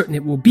you're certain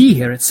it will be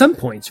here at some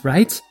point,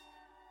 right?"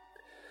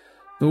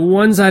 "The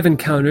ones I've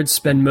encountered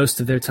spend most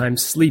of their time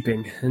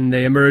sleeping, and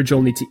they emerge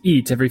only to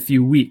eat every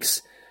few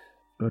weeks.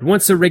 But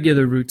once a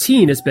regular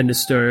routine has been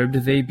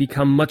disturbed, they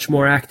become much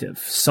more active,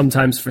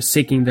 sometimes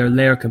forsaking their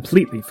lair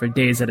completely for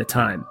days at a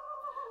time."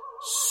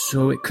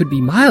 "So it could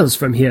be miles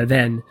from here,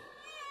 then?"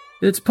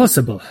 "It's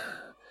possible.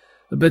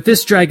 But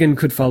this dragon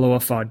could follow a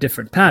far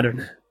different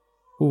pattern."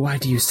 "Why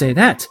do you say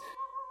that?"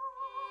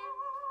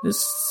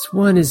 "This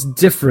one is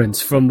different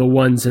from the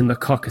ones in the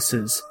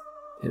Caucasus.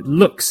 It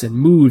looks and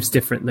moves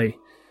differently.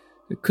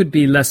 There could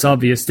be less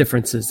obvious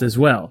differences as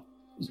well."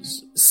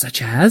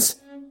 "Such as?"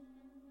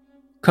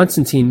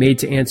 Constantine made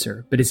to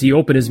answer, but as he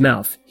opened his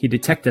mouth, he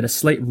detected a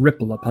slight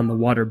ripple upon the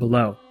water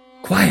below.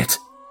 "Quiet,"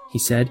 he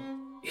said.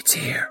 "It's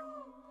here."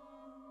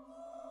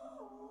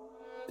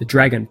 The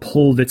dragon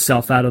pulled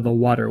itself out of the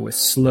water with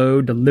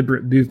slow,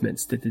 deliberate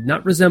movements that did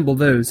not resemble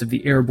those of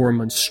the airborne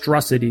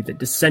monstrosity that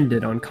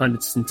descended on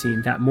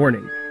Constantine that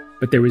morning.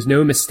 but there was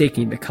no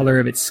mistaking the color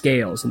of its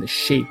scales and the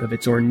shape of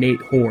its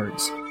ornate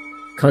horns.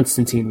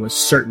 Constantine was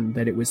certain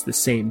that it was the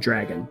same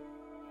dragon.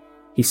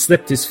 He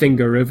slipped his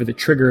finger over the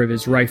trigger of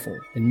his rifle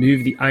and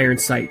moved the iron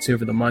sights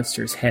over the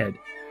monster's head.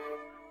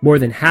 More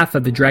than half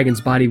of the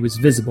dragon's body was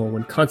visible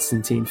when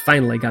Constantine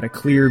finally got a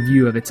clear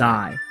view of its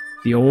eye,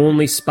 the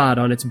only spot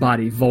on its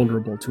body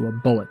vulnerable to a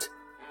bullet.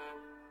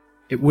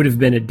 It would have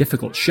been a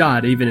difficult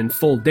shot even in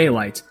full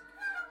daylight,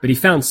 but he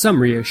found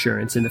some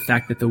reassurance in the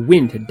fact that the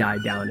wind had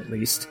died down at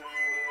least.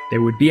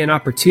 There would be an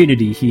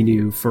opportunity, he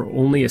knew, for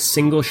only a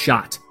single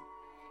shot.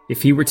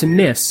 If he were to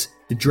miss,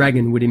 the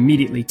dragon would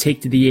immediately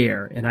take to the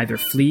air and either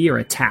flee or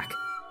attack.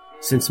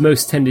 Since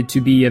most tended to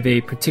be of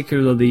a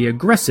particularly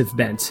aggressive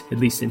bent, at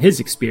least in his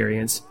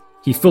experience,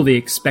 he fully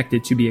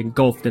expected to be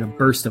engulfed in a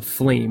burst of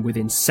flame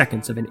within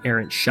seconds of an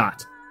errant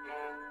shot.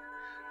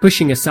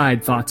 Pushing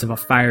aside thoughts of a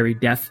fiery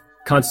death,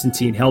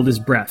 Constantine held his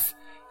breath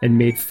and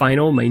made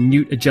final,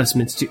 minute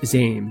adjustments to his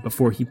aim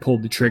before he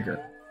pulled the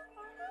trigger.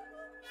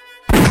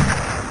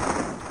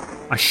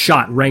 A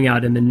shot rang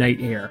out in the night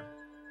air.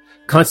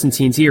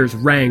 Constantine's ears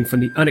rang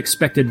from the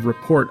unexpected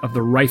report of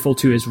the rifle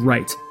to his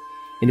right.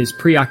 In his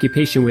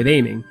preoccupation with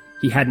aiming,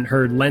 he hadn't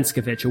heard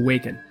Lenskovich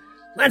awaken.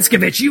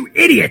 "Lenskovich, you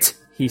idiot!"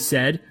 he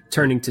said,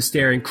 turning to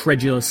stare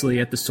incredulously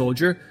at the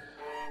soldier.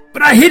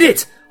 "But I hit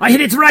it! I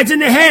hit it right in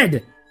the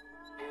head!"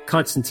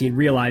 Constantine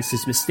realized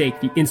his mistake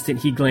the instant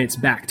he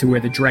glanced back to where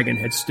the dragon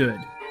had stood.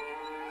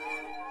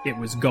 It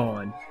was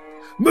gone.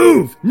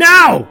 "Move!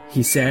 Now!"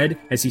 he said,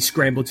 as he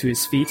scrambled to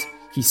his feet.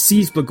 He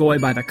seized Blagoy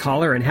by the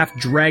collar and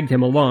half-dragged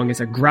him along as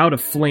a grout of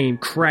flame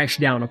crashed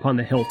down upon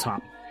the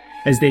hilltop.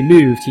 As they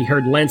moved, he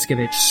heard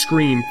Lenskovich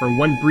scream for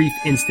one brief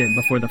instant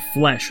before the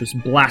flesh was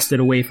blasted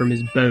away from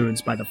his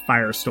bones by the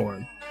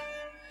firestorm.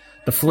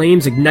 The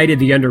flames ignited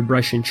the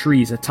underbrush and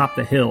trees atop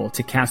the hill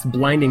to cast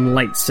blinding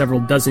light several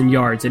dozen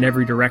yards in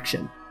every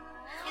direction.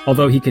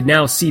 Although he could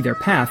now see their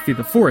path through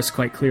the forest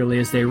quite clearly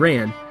as they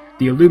ran,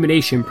 the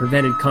illumination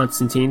prevented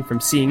Constantine from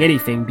seeing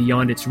anything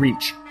beyond its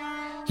reach.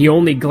 He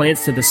only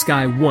glanced to the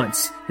sky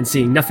once, and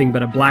seeing nothing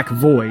but a black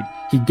void,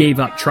 he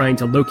gave up trying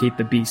to locate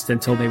the beast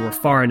until they were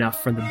far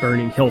enough from the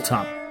burning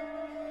hilltop.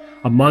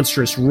 A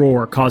monstrous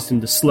roar caused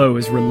him to slow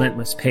his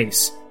relentless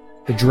pace.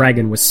 The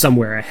dragon was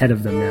somewhere ahead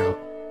of them now.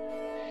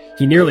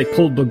 He nearly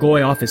pulled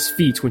Blagoy off his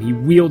feet when he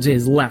wheeled to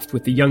his left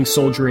with the young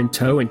soldier in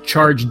tow and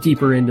charged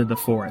deeper into the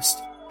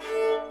forest.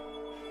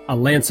 A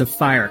lance of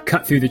fire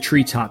cut through the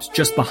treetops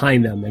just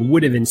behind them and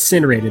would have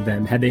incinerated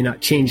them had they not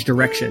changed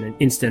direction an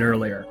instant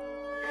earlier.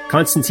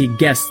 Constantine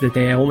guessed that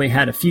they only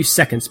had a few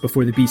seconds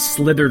before the beast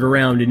slithered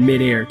around in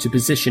midair to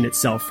position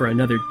itself for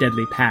another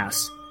deadly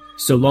pass.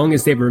 So long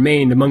as they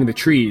remained among the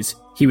trees,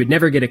 he would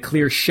never get a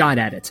clear shot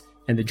at it,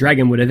 and the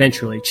dragon would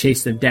eventually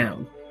chase them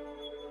down.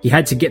 He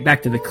had to get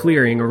back to the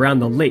clearing around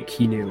the lake,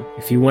 he knew,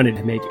 if he wanted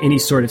to make any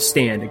sort of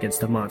stand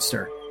against the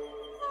monster.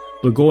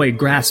 Blagoy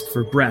grasped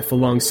for breath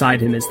alongside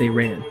him as they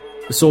ran.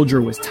 The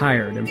soldier was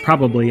tired and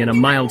probably in a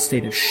mild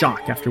state of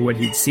shock after what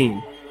he'd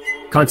seen.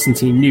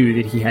 Constantine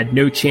knew that he had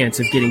no chance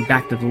of getting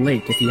back to the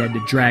lake if he had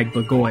to drag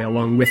Blagoy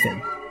along with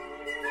him.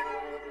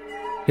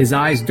 His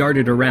eyes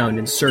darted around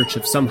in search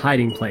of some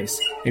hiding place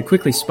and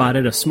quickly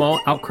spotted a small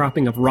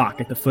outcropping of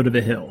rock at the foot of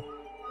the hill.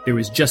 There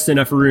was just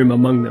enough room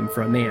among them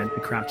for a man to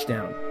crouch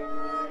down.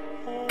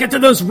 "Get to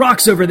those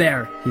rocks over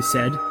there," he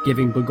said,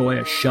 giving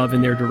Blagoy a shove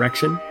in their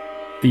direction.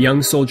 The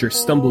young soldier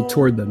stumbled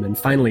toward them and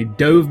finally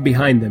dove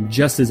behind them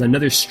just as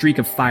another streak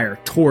of fire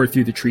tore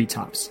through the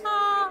treetops.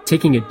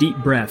 Taking a deep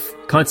breath,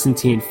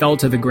 Constantine fell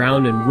to the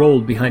ground and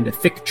rolled behind a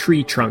thick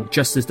tree trunk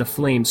just as the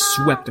flames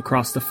swept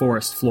across the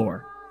forest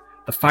floor.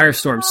 The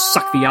firestorm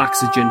sucked the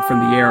oxygen from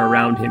the air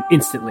around him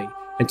instantly,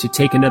 and to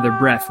take another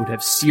breath would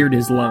have seared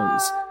his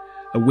lungs.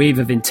 A wave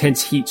of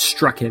intense heat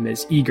struck him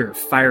as eager,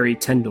 fiery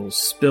tendrils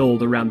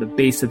spilled around the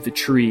base of the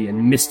tree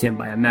and missed him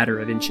by a matter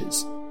of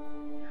inches.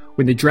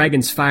 When the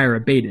dragon's fire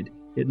abated,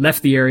 it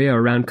left the area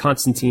around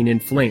Constantine in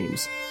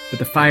flames, but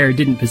the fire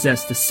didn't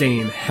possess the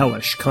same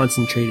hellish,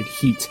 concentrated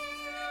heat.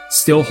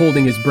 Still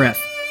holding his breath,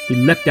 he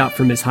leapt out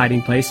from his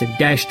hiding place and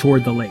dashed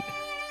toward the lake.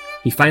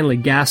 He finally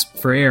gasped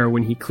for air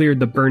when he cleared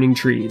the burning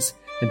trees,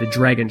 and the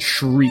dragon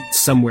shrieked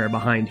somewhere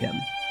behind him.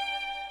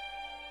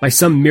 By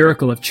some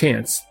miracle of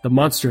chance, the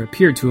monster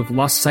appeared to have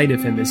lost sight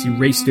of him as he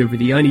raced over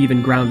the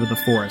uneven ground of the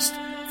forest,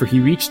 for he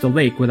reached the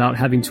lake without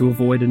having to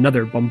avoid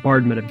another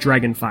bombardment of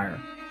dragon fire.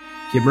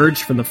 He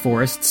emerged from the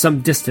forest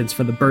some distance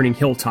from the burning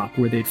hilltop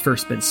where they'd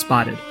first been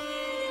spotted.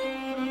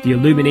 The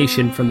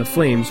illumination from the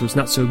flames was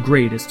not so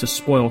great as to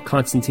spoil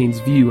Constantine's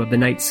view of the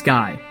night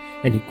sky,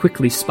 and he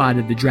quickly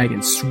spotted the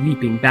dragon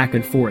sweeping back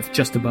and forth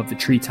just above the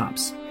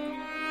treetops.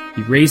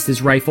 He raised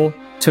his rifle,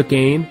 took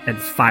aim, and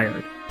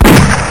fired.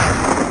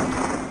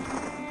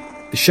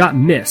 The shot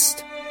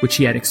missed, which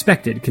he had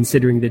expected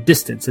considering the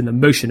distance and the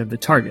motion of the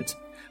target,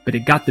 but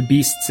it got the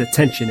beast's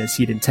attention as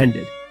he'd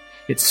intended.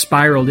 It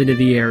spiraled into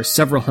the air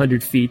several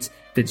hundred feet,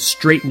 then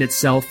straightened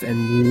itself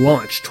and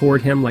launched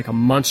toward him like a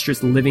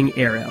monstrous living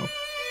arrow.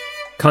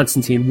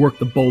 Constantine worked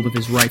the bolt of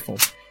his rifle,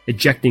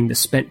 ejecting the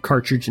spent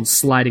cartridge and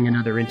sliding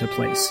another into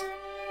place.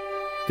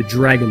 The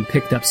dragon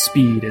picked up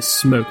speed as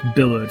smoke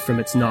billowed from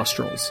its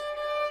nostrils.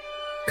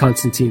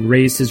 Constantine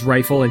raised his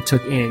rifle and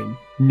took aim,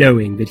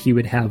 knowing that he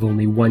would have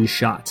only one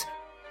shot.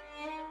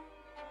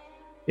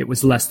 It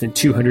was less than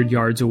 200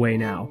 yards away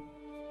now.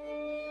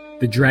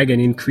 The dragon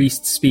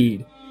increased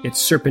speed, its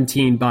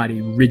serpentine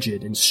body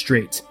rigid and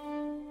straight.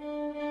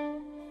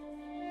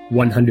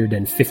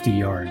 150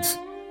 yards.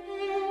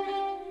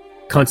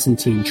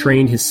 Constantine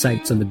trained his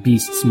sights on the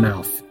beast's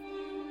mouth.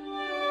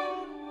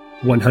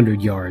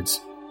 100 yards.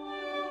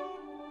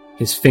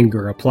 His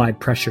finger applied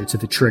pressure to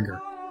the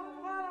trigger.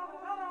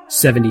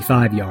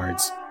 75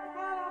 yards.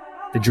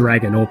 The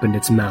dragon opened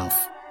its mouth.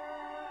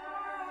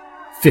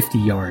 50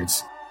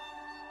 yards.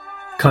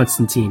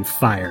 Constantine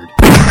fired.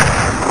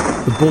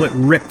 The bullet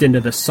ripped into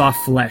the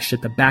soft flesh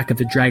at the back of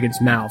the dragon's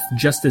mouth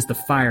just as the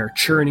fire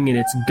churning in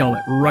its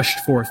gullet rushed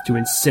forth to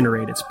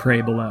incinerate its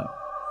prey below.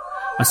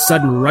 A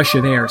sudden rush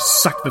of air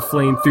sucked the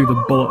flame through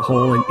the bullet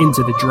hole and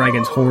into the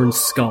dragon's horned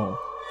skull.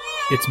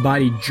 Its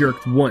body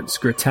jerked once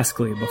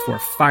grotesquely before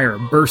fire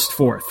burst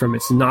forth from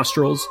its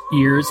nostrils,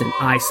 ears, and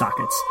eye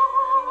sockets.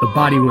 The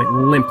body went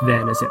limp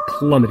then as it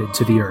plummeted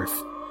to the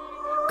earth.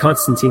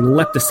 Constantine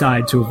leapt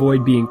aside to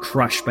avoid being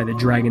crushed by the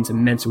dragon's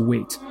immense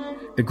weight.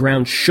 The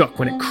ground shook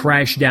when it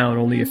crashed down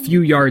only a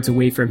few yards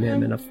away from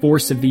him, and a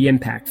force of the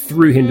impact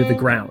threw him to the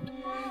ground.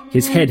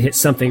 His head hit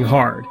something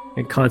hard,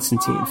 and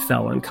Constantine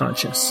fell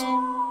unconscious.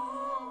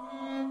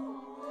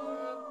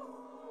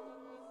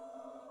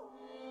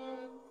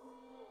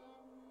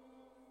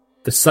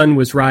 The sun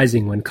was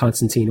rising when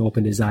Constantine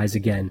opened his eyes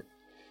again.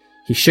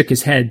 He shook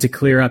his head to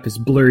clear up his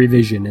blurry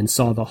vision and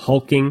saw the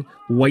hulking,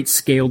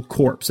 white-scaled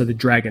corpse of the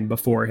dragon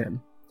before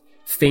him.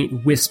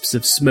 Faint wisps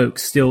of smoke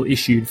still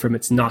issued from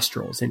its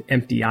nostrils and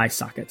empty eye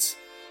sockets.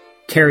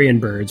 Carrion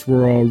birds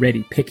were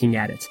already picking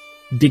at it,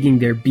 digging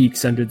their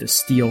beaks under the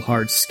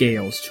steel-hard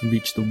scales to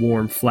reach the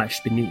warm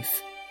flesh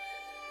beneath.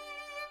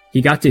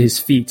 He got to his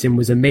feet and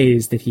was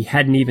amazed that he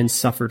hadn't even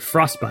suffered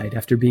frostbite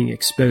after being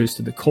exposed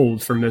to the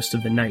cold for most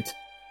of the night.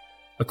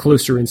 A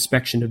closer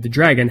inspection of the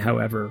dragon,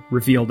 however,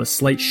 revealed a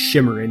slight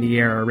shimmer in the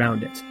air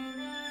around it.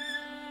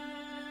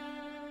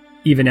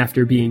 Even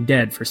after being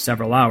dead for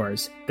several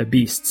hours, the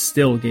beast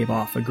still gave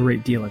off a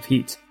great deal of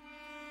heat.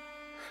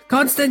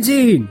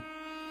 "Constantine!"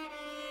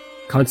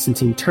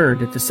 Constantine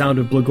turned at the sound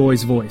of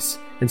Blagoy's voice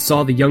and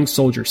saw the young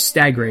soldier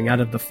staggering out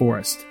of the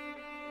forest.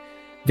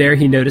 There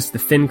he noticed the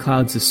thin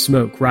clouds of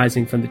smoke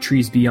rising from the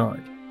trees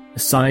beyond, a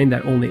sign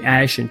that only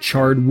ash and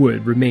charred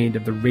wood remained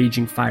of the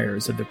raging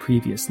fires of the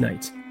previous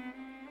night.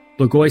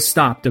 Blagoy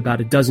stopped about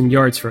a dozen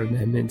yards from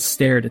him and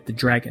stared at the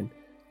dragon.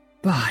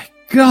 "By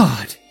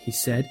God," he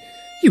said,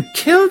 "you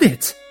killed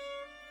it!"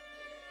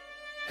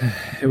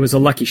 "It was a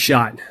lucky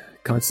shot,"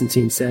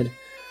 Constantine said.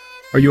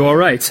 "Are you all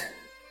right?"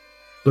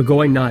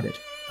 Blagoy nodded.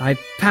 "I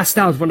passed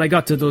out when I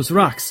got to those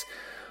rocks.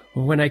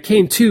 When I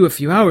came to a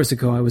few hours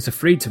ago, I was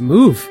afraid to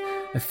move,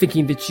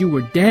 thinking that you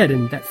were dead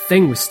and that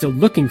thing was still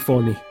looking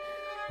for me.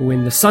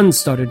 When the sun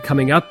started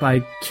coming up,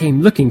 I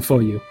came looking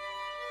for you."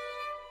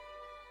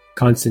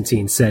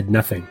 Constantine said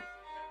nothing.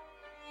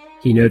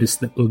 He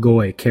noticed that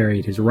Blagoy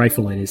carried his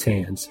rifle in his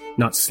hands,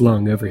 not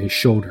slung over his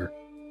shoulder.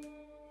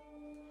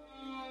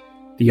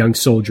 The young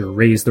soldier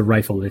raised the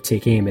rifle to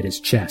take aim at his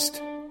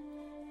chest.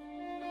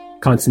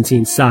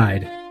 Constantine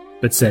sighed,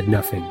 but said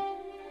nothing.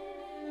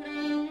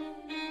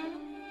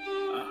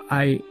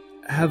 "I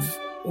have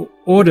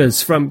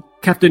orders from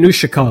Captain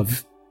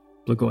Ushakov,"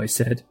 Blagoy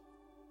said.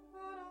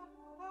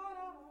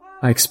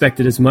 "I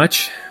expected as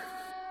much.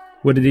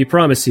 What did he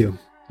promise you?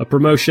 A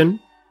promotion?"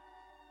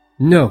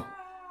 "No,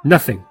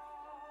 nothing.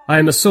 I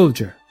am a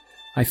soldier.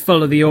 I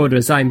follow the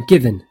orders I am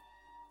given."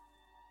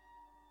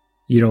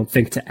 "You don't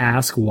think to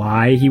ask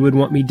why he would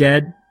want me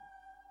dead?"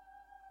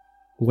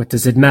 "What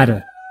does it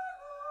matter?"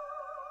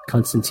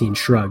 Constantine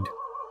shrugged.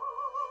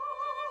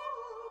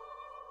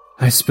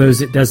 "I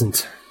suppose it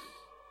doesn't."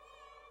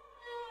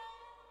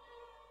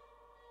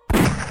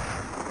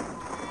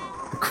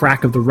 The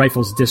crack of the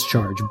rifle's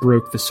discharge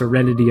broke the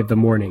serenity of the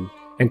morning,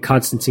 and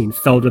Constantine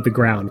fell to the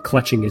ground,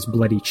 clutching his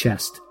bloody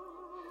chest.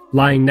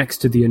 Lying next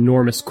to the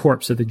enormous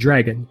corpse of the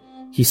dragon,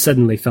 he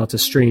suddenly felt a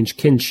strange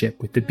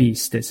kinship with the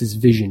beast as his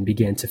vision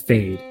began to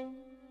fade.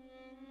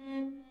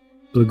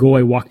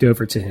 Blagoy walked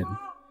over to him,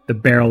 the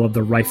barrel of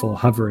the rifle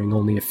hovering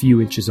only a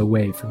few inches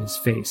away from his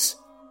face.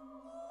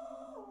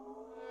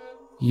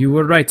 "You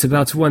were right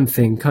about one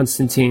thing,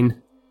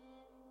 Constantine."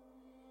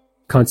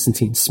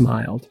 Constantine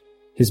smiled,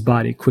 his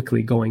body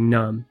quickly going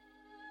numb.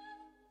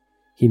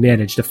 He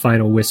managed a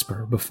final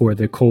whisper before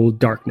the cold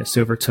darkness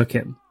overtook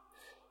him.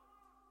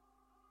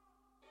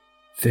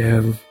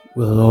 "There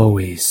will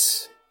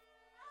always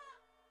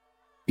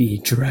be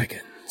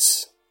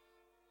dragons."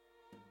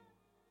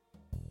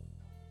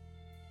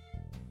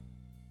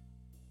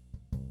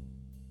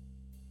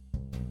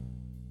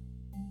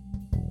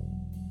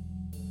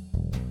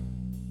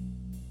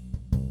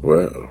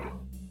 Well,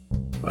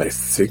 I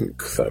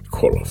think that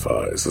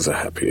qualifies as a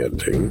happy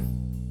ending.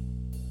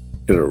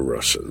 In a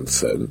Russian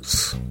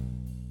sense.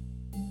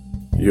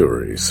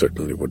 Yuri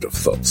certainly would have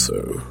thought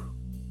so.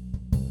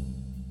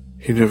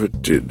 He never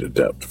did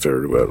adapt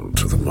very well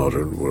to the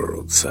modern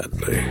world,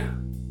 sadly.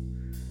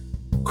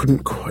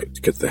 Couldn't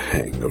quite get the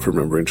hang of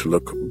remembering to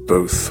look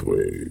both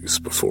ways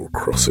before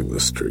crossing the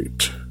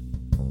street.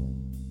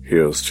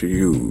 Here's to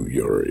you,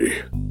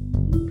 Yuri.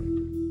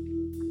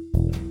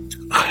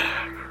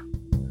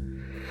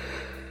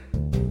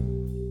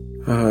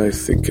 I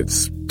think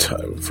it's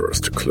time for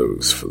us to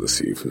close for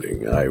this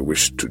evening. I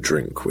wish to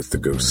drink with the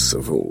ghosts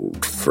of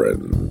old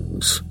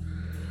friends.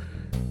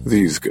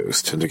 These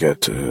ghosts tend to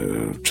get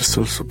just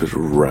a little bit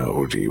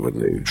rowdy when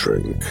they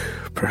drink.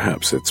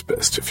 Perhaps it's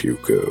best if you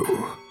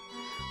go.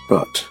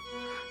 But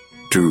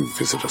do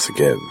visit us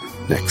again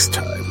next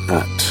time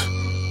at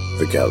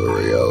the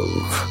Gallery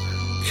of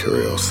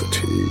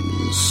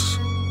Curiosities.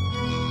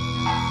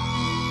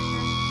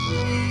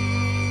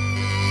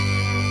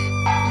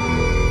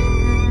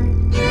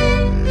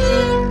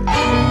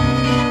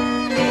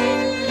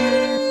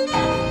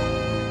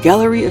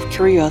 Gallery of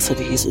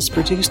Curiosities is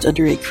produced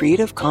under a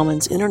Creative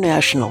Commons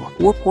International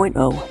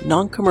 4.0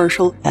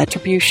 non-commercial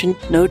attribution,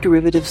 no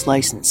derivatives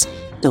license.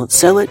 Don't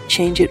sell it,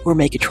 change it, or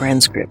make a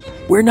transcript.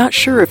 We're not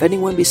sure if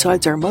anyone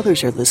besides our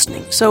mothers are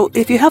listening, so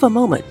if you have a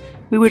moment,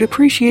 we would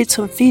appreciate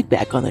some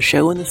feedback on the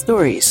show and the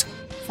stories.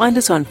 Find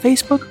us on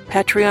Facebook,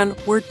 Patreon,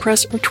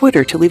 WordPress, or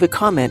Twitter to leave a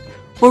comment,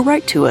 or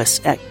write to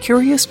us at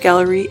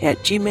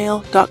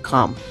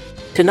curiousgallery@gmail.com.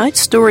 Tonight's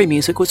story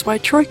music was by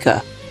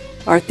Troika.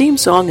 Our theme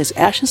song is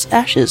Ashes,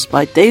 Ashes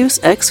by Deus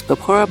Ex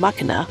Vapora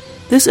Machina.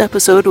 This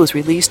episode was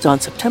released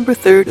on September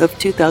 3rd of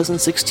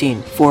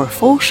 2016. For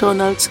full show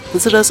notes,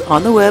 visit us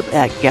on the web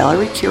at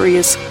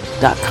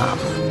gallerycurious.com.